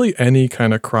and really any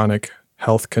kind of chronic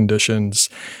health conditions,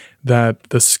 that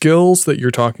the skills that you're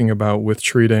talking about with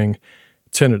treating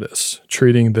tinnitus,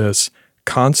 treating this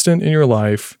constant in your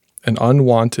life and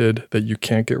unwanted that you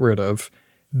can't get rid of,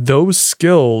 those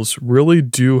skills really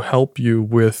do help you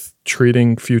with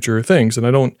treating future things. And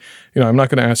I'm not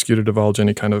going to ask you to divulge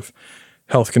any kind of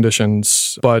health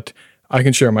conditions, but I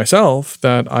can share myself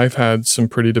that I've had some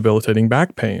pretty debilitating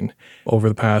back pain over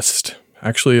the past,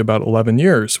 actually about 11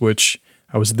 years, which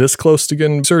I was this close to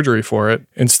getting surgery for it.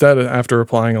 Instead, after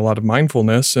applying a lot of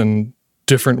mindfulness and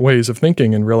different ways of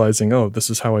thinking and realizing, oh, this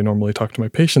is how I normally talk to my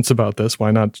patients about this,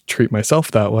 why not treat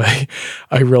myself that way?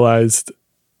 I realized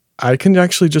I can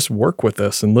actually just work with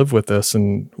this and live with this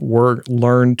and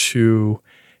learn to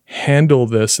handle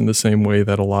this in the same way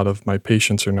that a lot of my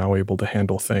patients are now able to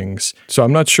handle things. So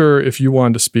I'm not sure if you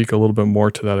wanted to speak a little bit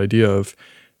more to that idea of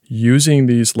using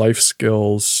these life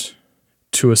skills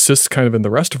to assist kind of in the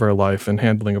rest of our life and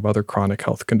handling of other chronic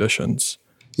health conditions.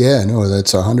 Yeah, no,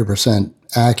 that's 100%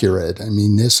 accurate. I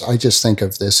mean, I just think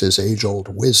of this as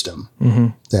age-old wisdom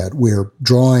that we're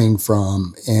drawing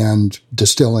from and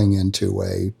distilling into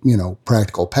a,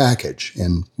 practical package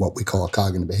in what we call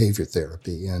cognitive behavior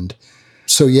therapy. And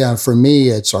so, yeah, for me,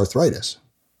 it's arthritis.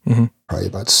 Probably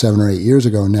about 7 or 8 years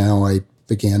ago now, I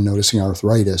began noticing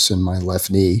arthritis in my left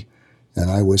knee.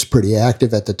 And I was pretty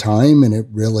active at the time, and it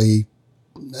really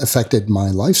affected my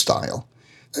lifestyle.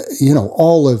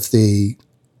 All of the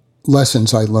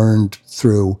lessons I learned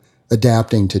through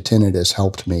adapting to tinnitus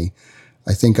helped me.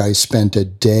 I think I spent a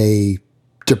day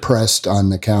depressed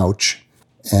on the couch.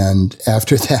 And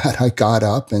after that, I got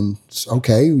up and,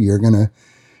 okay, you're going to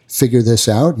figure this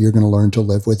out. You're going to learn to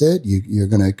live with it. You're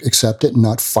going to accept it and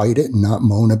not fight it and not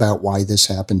moan about why this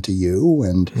happened to you,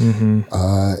 and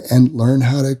learn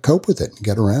how to cope with it and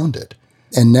get around it.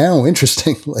 And now,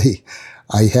 interestingly,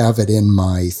 I have it in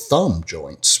my thumb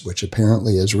joints, which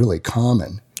apparently is really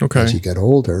common as you get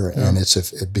older, and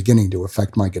it's beginning to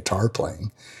affect my guitar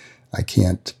playing. I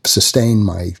can't sustain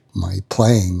my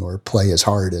playing or play as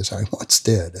hard as I once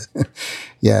did.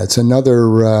 Yeah, it's another,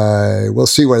 we'll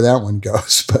see where that one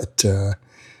goes, but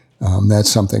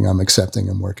that's something I'm accepting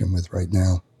and working with right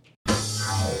now.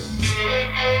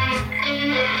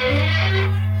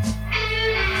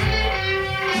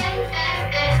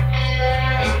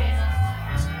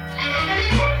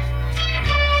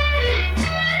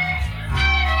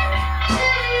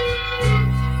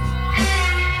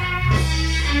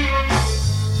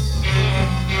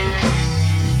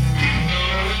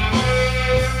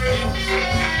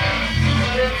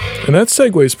 And that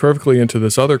segues perfectly into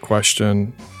this other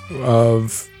question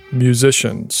of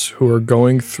musicians who are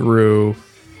going through,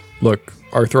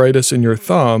 arthritis in your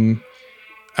thumb.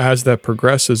 As that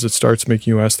progresses, it starts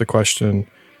making you ask the question,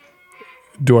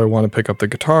 do I want to pick up the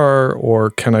guitar, or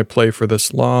can I play for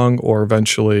this long? Or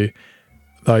eventually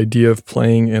the idea of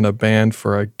playing in a band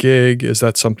for a gig, is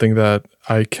that something that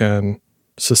I can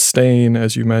sustain,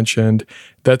 as you mentioned?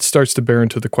 That starts to bear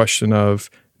into the question of,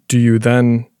 do you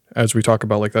then, as we talk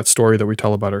about that story that we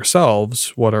tell about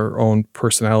ourselves, what our own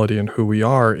personality and who we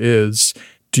are is,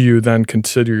 do you then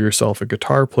consider yourself a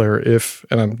guitar player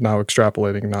and I'm now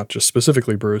extrapolating not just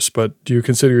specifically Bruce, but do you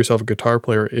consider yourself a guitar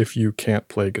player if you can't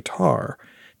play guitar?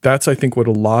 That's, I think, what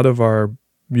a lot of our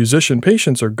musician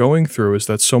patients are going through, is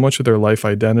that so much of their life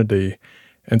identity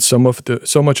and so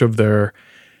much of their,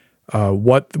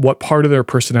 what part of their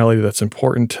personality that's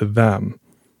important to them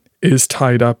is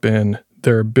tied up in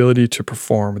their ability to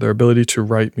perform, their ability to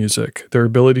write music, their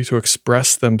ability to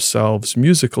express themselves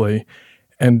musically.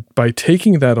 And by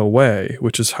taking that away,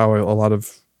 which is how a lot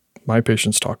of my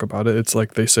patients talk about it, it's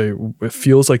like they say, it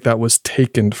feels like that was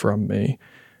taken from me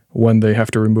when they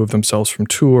have to remove themselves from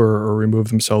tour or remove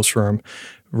themselves from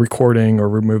recording or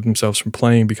remove themselves from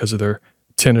playing because of their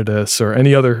tinnitus or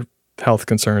any other health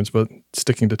concerns, but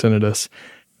sticking to tinnitus.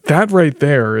 That right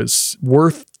there is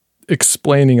worth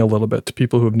explaining a little bit to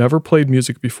people who have never played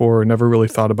music before or never really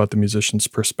thought about the musician's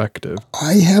perspective.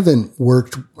 I haven't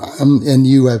worked, and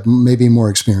you have maybe more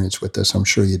experience with this, I'm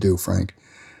sure you do, Frank.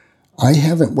 I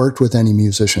haven't worked with any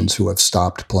musicians who have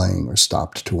stopped playing or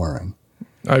stopped touring.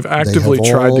 I've actively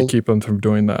tried to keep them from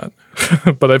doing that.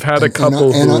 But I've had a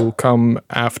couple who come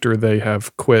after they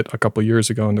have quit a couple years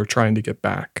ago and they're trying to get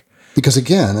back. Because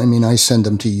again, I mean, I send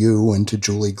them to you and to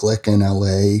Julie Glick in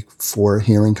LA for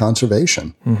hearing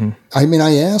conservation. Mm-hmm. I mean,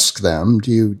 I ask them,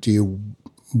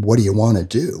 what do you want to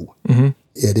do? Mm-hmm.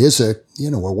 It is a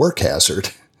work hazard,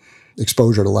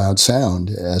 exposure to loud sound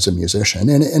as a musician.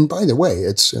 And by the way,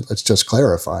 let's just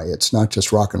clarify, it's not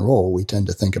just rock and roll. We tend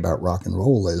to think about rock and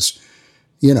roll as,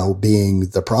 being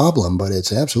the problem, but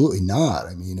it's absolutely not.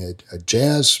 I mean,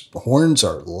 jazz horns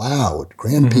are loud.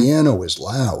 Grand piano is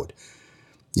loud.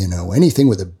 Anything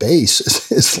with a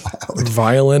bass is loud.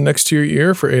 Violin next to your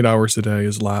ear for 8 hours a day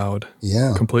is loud.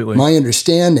 Yeah. Completely. My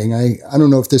understanding, I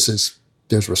don't know if there's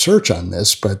research on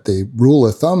this, but the rule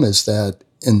of thumb is that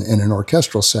in an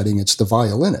orchestral setting, it's the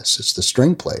violinists, it's the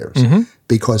string players,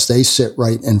 because they sit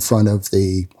right in front of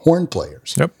the horn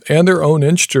players. Yep. And their own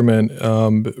instrument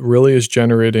really is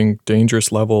generating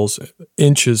dangerous levels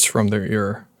inches from their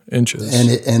ear.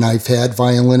 Inches. And I've had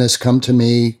violinists come to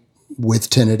me with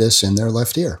tinnitus in their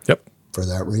left ear. Yep. For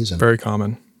that reason. Very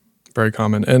common. Very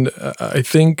common. And I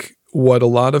think what a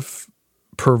lot of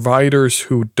providers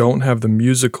who don't have the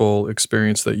musical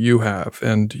experience that you have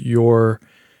and your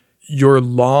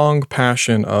long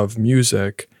passion of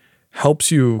music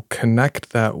helps you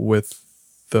connect that with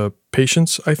the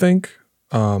patients, I think.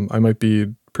 I might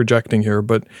be projecting here,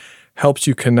 but helps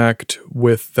you connect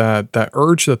with that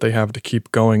urge that they have to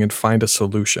keep going and find a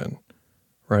solution.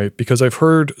 Right? Because I've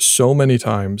heard so many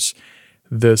times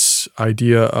this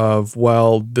idea of,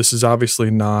 well, this is obviously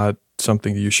not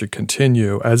something that you should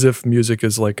continue, as if music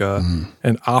is like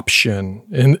an option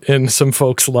in some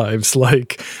folks' lives.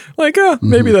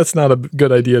 Maybe that's not a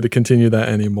good idea to continue that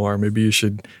anymore. Maybe you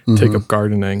should take up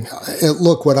gardening.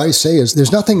 Look, what I say is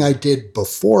there's nothing I did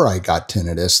before I got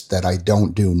tinnitus that I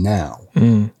don't do now.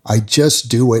 I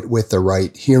just do it with the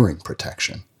right hearing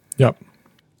protection. Yep.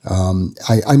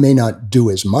 I may not do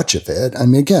as much of it. I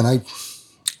mean, again,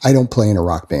 I don't play in a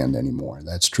rock band anymore.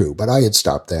 That's true. But I had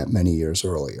stopped that many years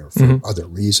earlier for other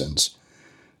reasons.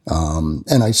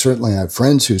 And I certainly have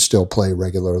friends who still play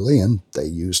regularly and they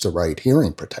use the right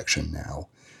hearing protection now.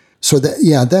 So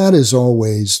that is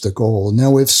always the goal.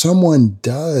 Now, if someone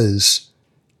does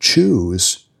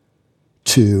choose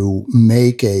to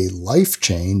make a life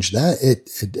change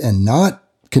and not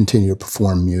continue to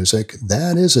perform music,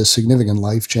 that is a significant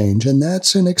life change, and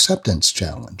that's an acceptance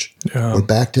challenge. Yeah. We're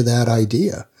back to that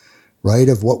idea, right,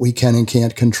 of what we can and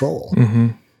can't control.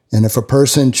 And if a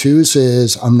person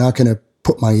chooses, I'm not going to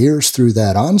put my ears through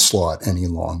that onslaught any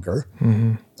longer,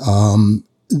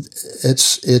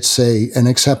 it's an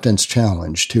acceptance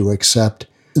challenge to accept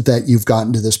that you've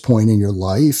gotten to this point in your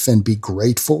life and be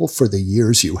grateful for the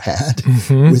years you had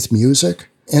with music.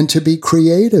 And to be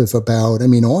creative about,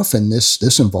 often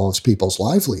this involves people's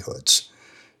livelihoods.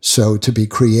 So to be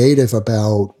creative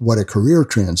about what a career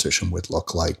transition would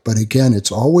look like. But again,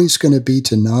 it's always going to be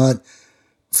to not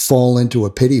fall into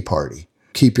a pity party.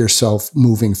 Keep yourself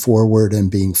moving forward and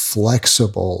being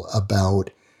flexible about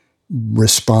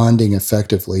responding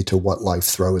effectively to what life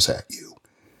throws at you.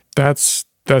 That's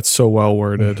so well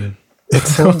worded. It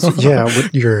sounds,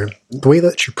 the way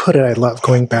that you put it, I love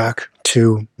going back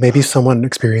to maybe someone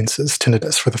experiences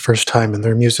tinnitus for the first time and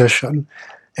they're a musician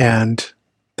and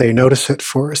they notice it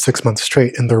for 6 months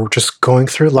straight and they're just going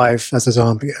through life as a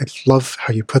zombie. I love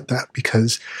how you put that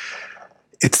because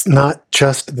it's not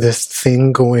just this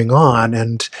thing going on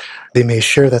and they may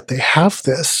share that they have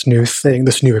this new thing,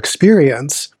 this new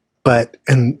experience,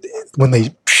 and when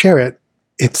they share it,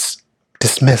 it's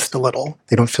dismissed a little.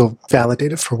 They don't feel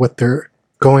validated for what they're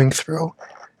going through.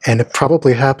 And it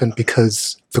probably happened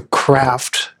because the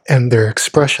craft and their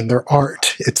expression, their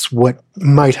art, it's what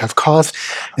might have caused.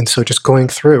 And so just going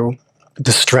through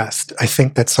distressed, I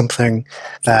think that's something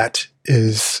that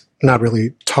is not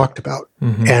really talked about.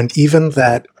 And even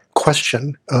that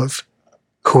question of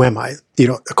who am I,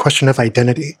 a question of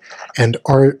identity, and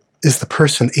is the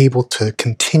person able to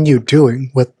continue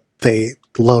doing what they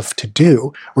love to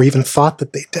do or even thought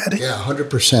that they did. Yeah,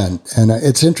 100%. And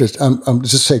it's interesting. I'm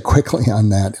just say quickly on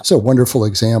that. It's a wonderful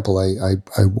example.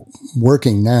 I'm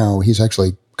working now. He's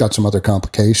actually got some other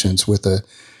complications with a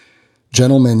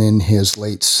gentleman in his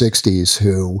late 60s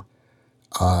who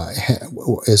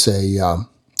is a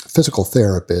physical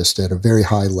therapist at a very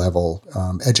high level,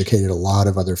 educated a lot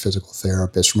of other physical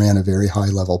therapists, ran a very high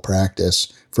level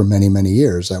practice for many, many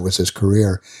years. That was his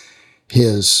career.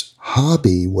 His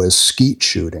hobby was skeet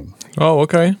shooting. Oh,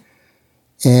 okay.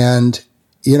 And,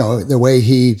 the way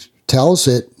he tells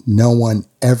it, no one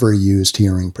ever used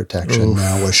hearing protection. Oof.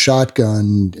 Now, a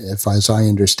shotgun, as I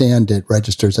understand it,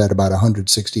 registers at about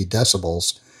 160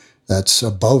 decibels. That's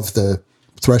above the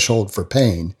threshold for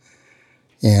pain.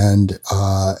 And,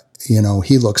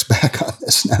 he looks back on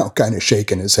this now, kind of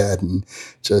shaking his head and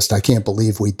just, I can't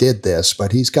believe we did this.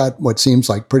 But he's got what seems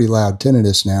like pretty loud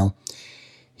tinnitus now.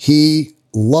 He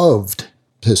loved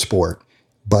his sport,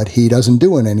 but he doesn't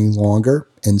do it any longer.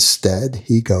 Instead,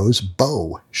 he goes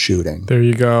bow shooting. There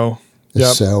you go.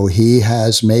 Yep. So he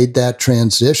has made that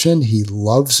transition. He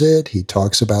loves it. He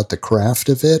talks about the craft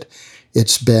of it.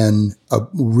 It's been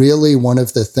really one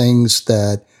of the things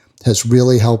that has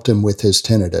really helped him with his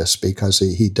tinnitus, because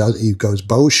he goes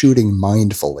bow shooting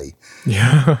mindfully.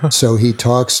 Yeah. So he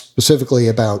talks specifically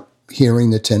about hearing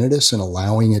the tinnitus and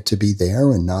allowing it to be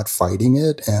there and not fighting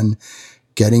it, and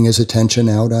getting his attention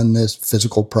out on this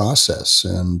physical process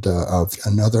and of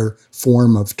another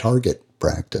form of target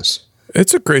practice.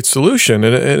 It's a great solution.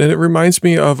 And it reminds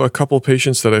me of a couple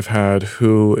patients that I've had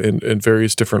who, in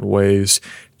various different ways,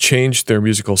 changed their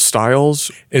musical styles.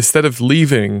 Instead of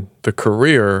leaving the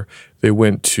career, they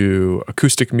went to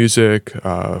acoustic music,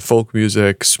 folk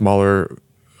music, smaller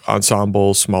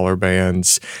ensembles, smaller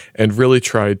bands, and really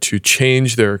tried to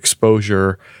change their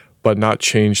exposure, but not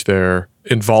change their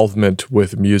involvement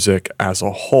with music as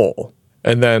a whole.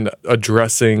 And then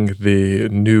addressing the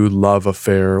new love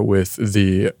affair with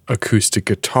the acoustic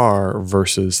guitar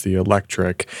versus the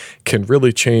electric can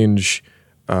really change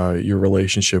your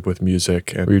relationship with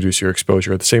music and reduce your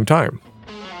exposure at the same time.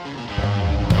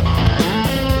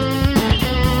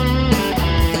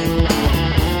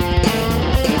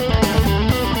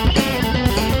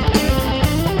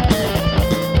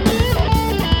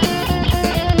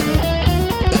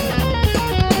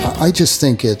 I just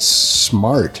think it's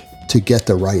smart to get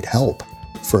the right help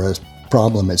for a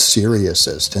problem as serious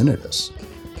as tinnitus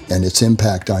and its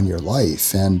impact on your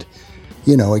life. And,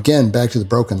 again, back to the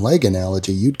broken leg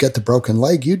analogy, you'd get the broken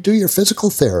leg, you'd do your physical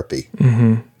therapy.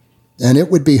 Mm-hmm. And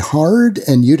it would be hard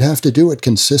and you'd have to do it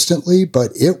consistently,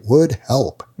 but it would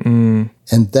help. Mm.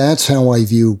 And that's how I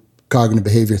view cognitive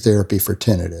behavior therapy for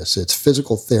tinnitus. It's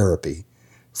physical therapy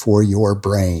for your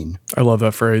brain. I love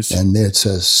that phrase. And it's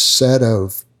a set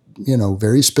of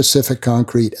very specific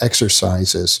concrete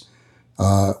exercises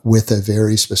with a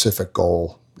very specific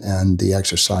goal. And the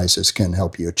exercises can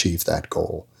help you achieve that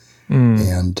goal.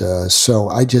 And so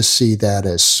I just see that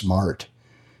as smart.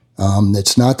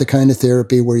 It's not the kind of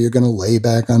therapy where you're going to lay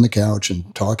back on the couch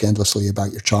and talk endlessly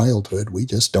about your childhood. We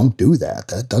just don't do that.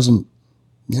 That doesn't,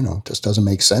 just doesn't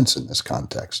make sense in this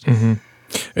context. Mm-hmm.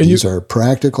 And these are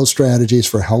practical strategies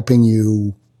for helping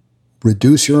you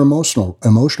reduce your emotional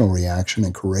reaction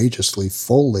and courageously,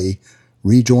 fully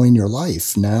rejoin your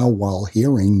life now while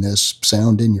hearing this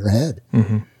sound in your head.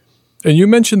 Mm-hmm. And you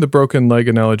mentioned the broken leg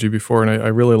analogy before, and I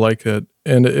really like it.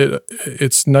 And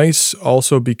it's nice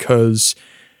also because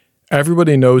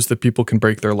everybody knows that people can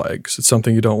break their legs. It's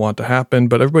something you don't want to happen,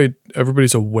 but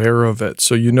everybody's aware of it.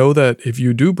 So you know that if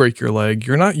you do break your leg,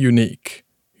 you're not unique.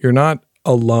 You're not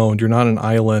alone. You're not an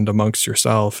island amongst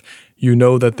yourself. You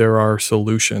know that there are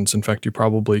solutions. In fact, you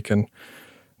probably can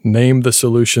name the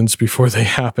solutions before they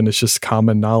happen. It's just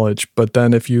common knowledge. But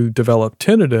then if you develop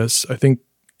tinnitus, I think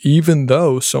even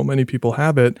though so many people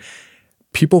have it,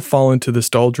 people fall into this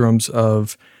doldrums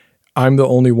of, I'm the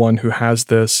only one who has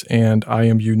this and I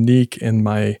am unique in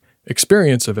my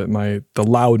experience of it, the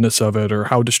loudness of it or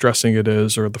how distressing it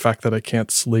is or the fact that I can't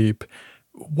sleep.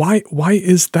 Why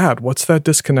is that? What's that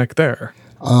disconnect there?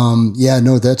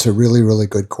 That's a really, really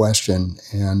good question.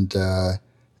 And,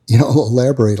 I'll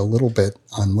elaborate a little bit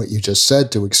on what you just said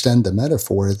to extend the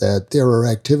metaphor that there are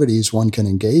activities one can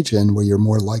engage in where you're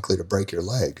more likely to break your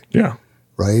leg. Yeah.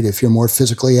 Right? If you're more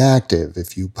physically active,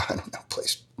 if you, play,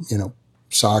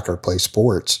 soccer, play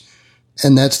sports.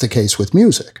 And that's the case with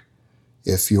music.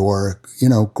 If you're,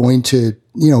 going to,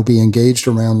 be engaged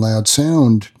around loud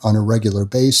sound on a regular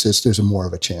basis, there's more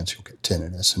of a chance you'll get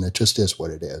tinnitus. And it just is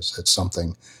what it is. It's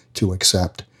something to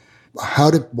accept.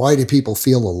 Why do people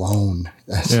feel alone?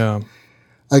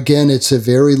 Again, it's a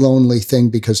very lonely thing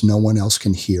because no one else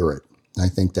can hear it. I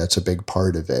think that's a big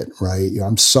part of it, right?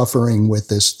 I'm suffering with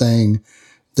this thing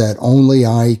that only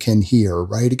I can hear,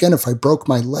 right? Again, if I broke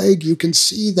my leg, you can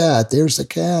see that. There's the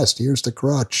cast, here's the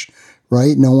crutch,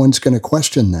 right? No one's going to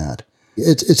question that.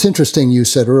 It's interesting you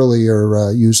said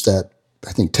earlier, used that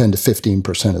I think 10 to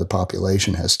 15% of the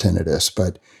population has tinnitus,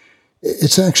 but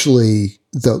It's actually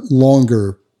the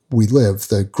longer we live,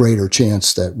 the greater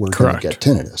chance that we're going to get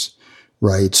tinnitus,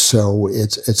 right? So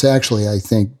it's actually, I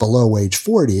think, below age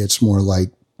 40, it's more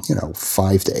like,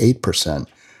 5 to 8%.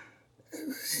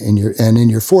 In your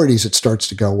 40s, it starts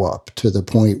to go up to the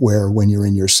point where when you're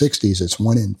in your 60s, it's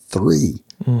 1 in 3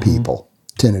 people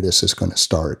tinnitus is going to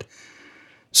start.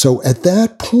 So at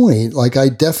that point, like, I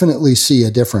definitely see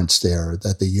a difference there,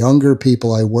 that the younger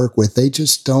people I work with, they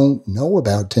just don't know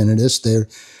about tinnitus.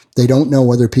 They don't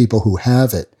know other people who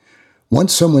have it.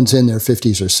 Once someone's in their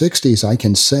 50s or 60s, I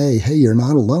can say, hey, you're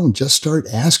not alone. Just start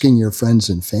asking your friends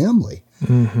and family.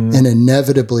 And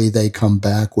inevitably they come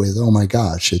back with, oh my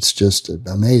gosh, it's just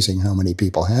amazing how many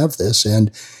people have this. And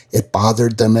it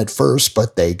bothered them at first,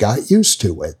 but they got used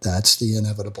to it. That's the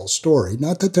inevitable story.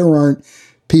 Not that there aren't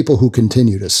people who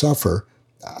continue to suffer.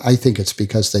 I think it's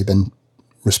because they've been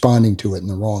responding to it in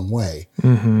the wrong way.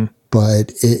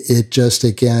 But it just,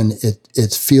 again,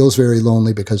 it feels very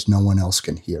lonely because no one else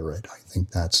can hear it. I think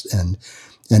that's, and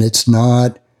it's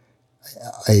not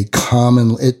a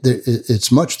common,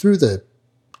 it's much through the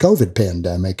COVID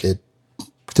pandemic,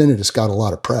 tinnitus got a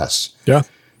lot of press. Yeah.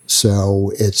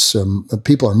 So it's,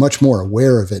 people are much more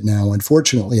aware of it now.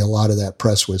 Unfortunately, a lot of that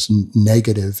press was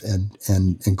negative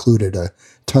and included a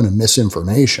ton of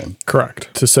misinformation.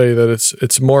 Correct. To say that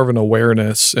it's more of an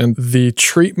awareness, and the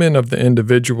treatment of the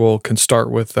individual can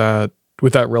start with that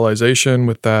realization,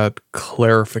 with that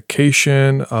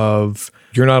clarification of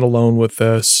you're not alone with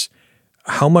this.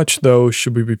 How much, though,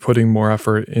 should we be putting more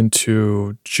effort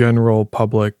into general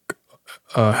public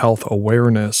health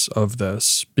awareness of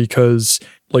this? Because,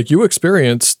 like, you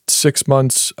experienced 6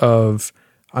 months of,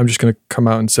 I'm just going to come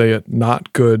out and say it,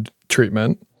 not good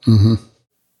treatment.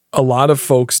 A lot of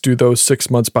folks do those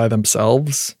 6 months by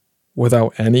themselves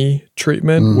without any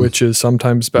treatment, which is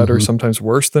sometimes better, sometimes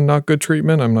worse than not good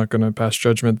treatment. I'm not going to pass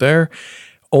judgment there.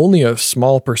 Only a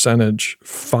small percentage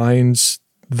finds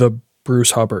the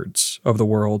Bruce Hubbards of the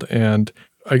world. And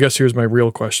I guess here's my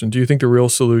real question. Do you think the real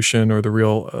solution, or the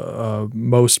real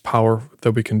most power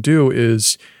that we can do,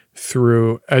 is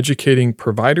through educating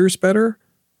providers better,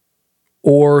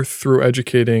 or through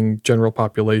educating general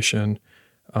population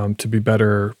to be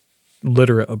better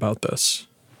literate about this?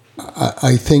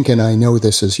 I think, and I know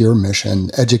this is your mission,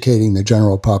 educating the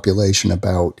general population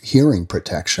about hearing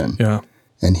protection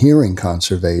and hearing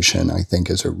conservation, I think,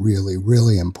 is a really,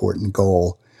 really important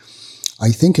goal. I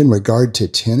think in regard to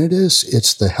tinnitus,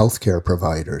 it's the healthcare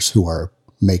providers who are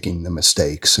making the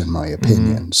mistakes, in my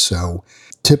opinion. So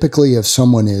typically if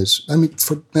someone is, I mean,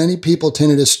 for many people,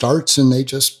 tinnitus starts and they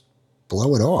just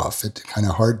blow it off. It's kind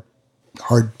of hard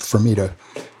for me to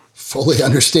fully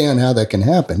understand how that can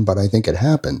happen, but I think it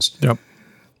happens. Yep.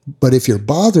 But if you're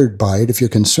bothered by it, if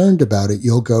you're concerned about it,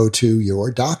 you'll go to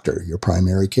your doctor. Your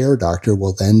primary care doctor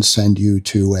will then send you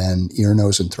to an ear,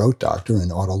 nose, and throat doctor, an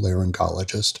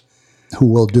otolaryngologist, who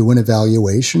will do an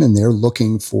evaluation, and they're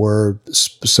looking for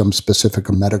some specific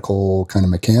medical, kind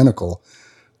of mechanical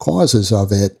causes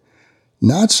of it,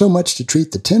 not so much to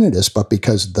treat the tinnitus, but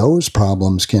because those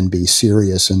problems can be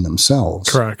serious in themselves.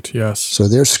 Correct, yes. So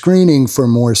they're screening for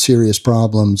more serious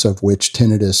problems, of which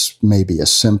tinnitus may be a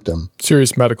symptom.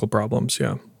 Serious medical problems,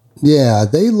 yeah. Yeah,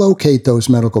 they locate those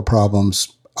medical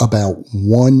problems about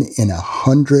 1 in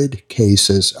 100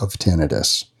 cases of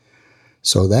tinnitus.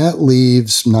 So that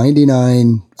leaves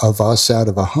 99 of us out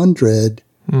of 100.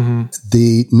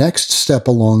 The next step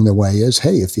along the way is,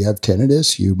 hey, if you have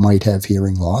tinnitus, you might have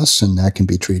hearing loss, and that can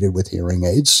be treated with hearing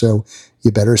aids. So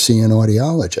you better see an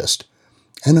audiologist.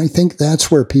 And I think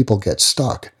that's where people get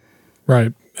stuck.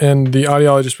 Right. And the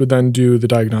audiologist would then do the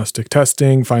diagnostic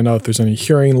testing, find out if there's any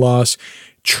hearing loss,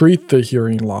 treat the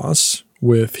hearing loss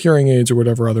with hearing aids or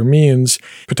whatever other means,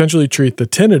 potentially treat the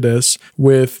tinnitus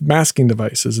with masking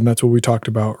devices. And that's what we talked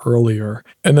about earlier.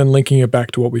 And then linking it back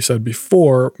to what we said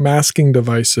before, masking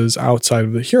devices outside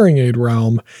of the hearing aid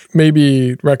realm may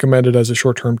be recommended as a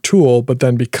short-term tool, but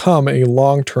then become a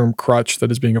long-term crutch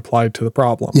that is being applied to the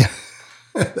problem. Yeah,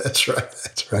 that's right.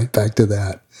 That's right. Back to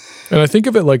that. And I think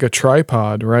of it like a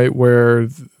tripod, right? Where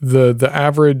the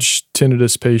average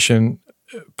tinnitus patient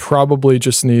probably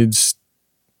just needs,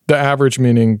 the average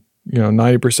meaning,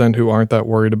 90% who aren't that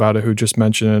worried about it, who just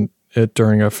mention it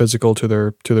during a physical to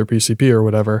their PCP or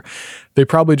whatever, they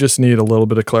probably just need a little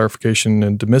bit of clarification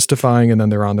and demystifying, and then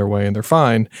they're on their way and they're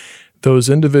fine. Those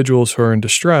individuals who are in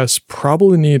distress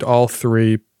probably need all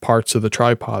three parts of the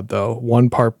tripod, though. One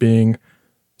part being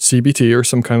CBT, or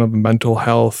some kind of mental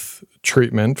health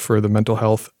treatment for the mental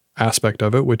health aspect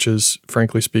of it, which is,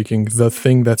 frankly speaking, the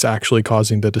thing that's actually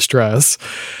causing the distress.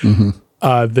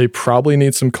 They probably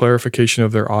need some clarification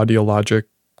of their audiologic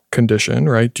condition,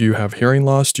 right? Do you have hearing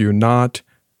loss? Do you not?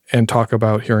 And talk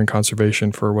about hearing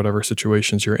conservation for whatever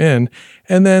situations you're in.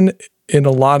 And then in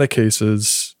a lot of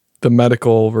cases, the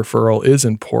medical referral is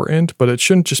important, but it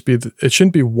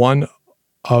shouldn't be one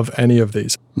of any of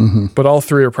these. Mm-hmm. But all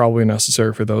three are probably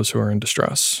necessary for those who are in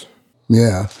distress.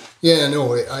 Yeah. Yeah,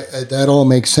 no, that all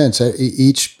makes sense.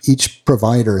 Each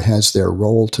provider has their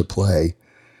role to play,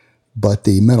 but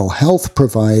the mental health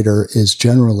provider is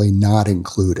generally not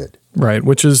included. Right,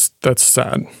 that's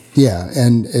sad. Yeah,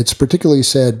 and it's particularly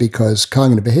sad because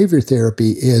cognitive behavior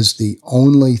therapy is the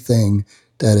only thing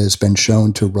that has been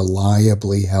shown to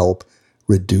reliably help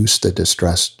reduce the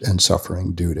distress and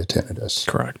suffering due to tinnitus.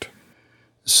 Correct.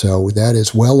 So that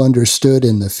is well understood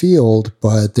in the field,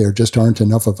 but there just aren't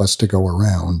enough of us to go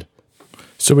around.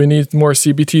 So we need more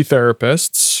CBT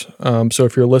therapists. So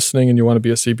if you're listening and you want to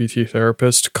be a CBT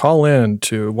therapist, call in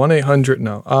to 1-800.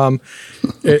 No,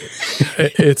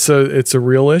 it's a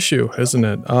real issue, isn't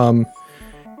it?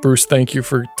 Bruce, thank you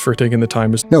for taking the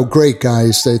time. No, great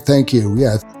guys. Thank you.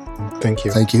 Yeah. Thank you.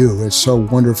 Thank you. It's so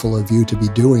wonderful of you to be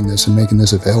doing this and making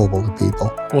this available to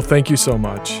people. Well, thank you so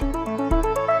much.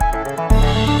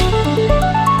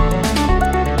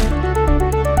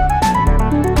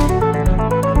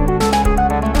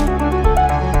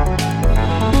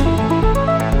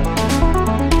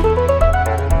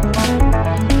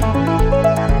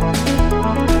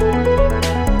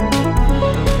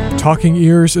 Talking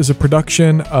Ears is a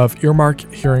production of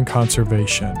Earmark Hearing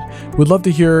Conservation. We'd love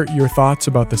to hear your thoughts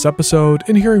about this episode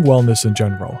and hearing wellness in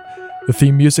general. The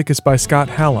theme music is by Scott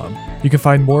Hallam. You can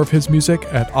find more of his music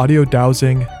at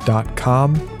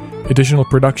audiodowsing.com. Additional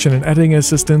production and editing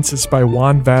assistance is by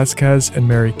Juan Vasquez and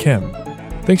Mary Kim.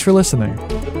 Thanks for listening.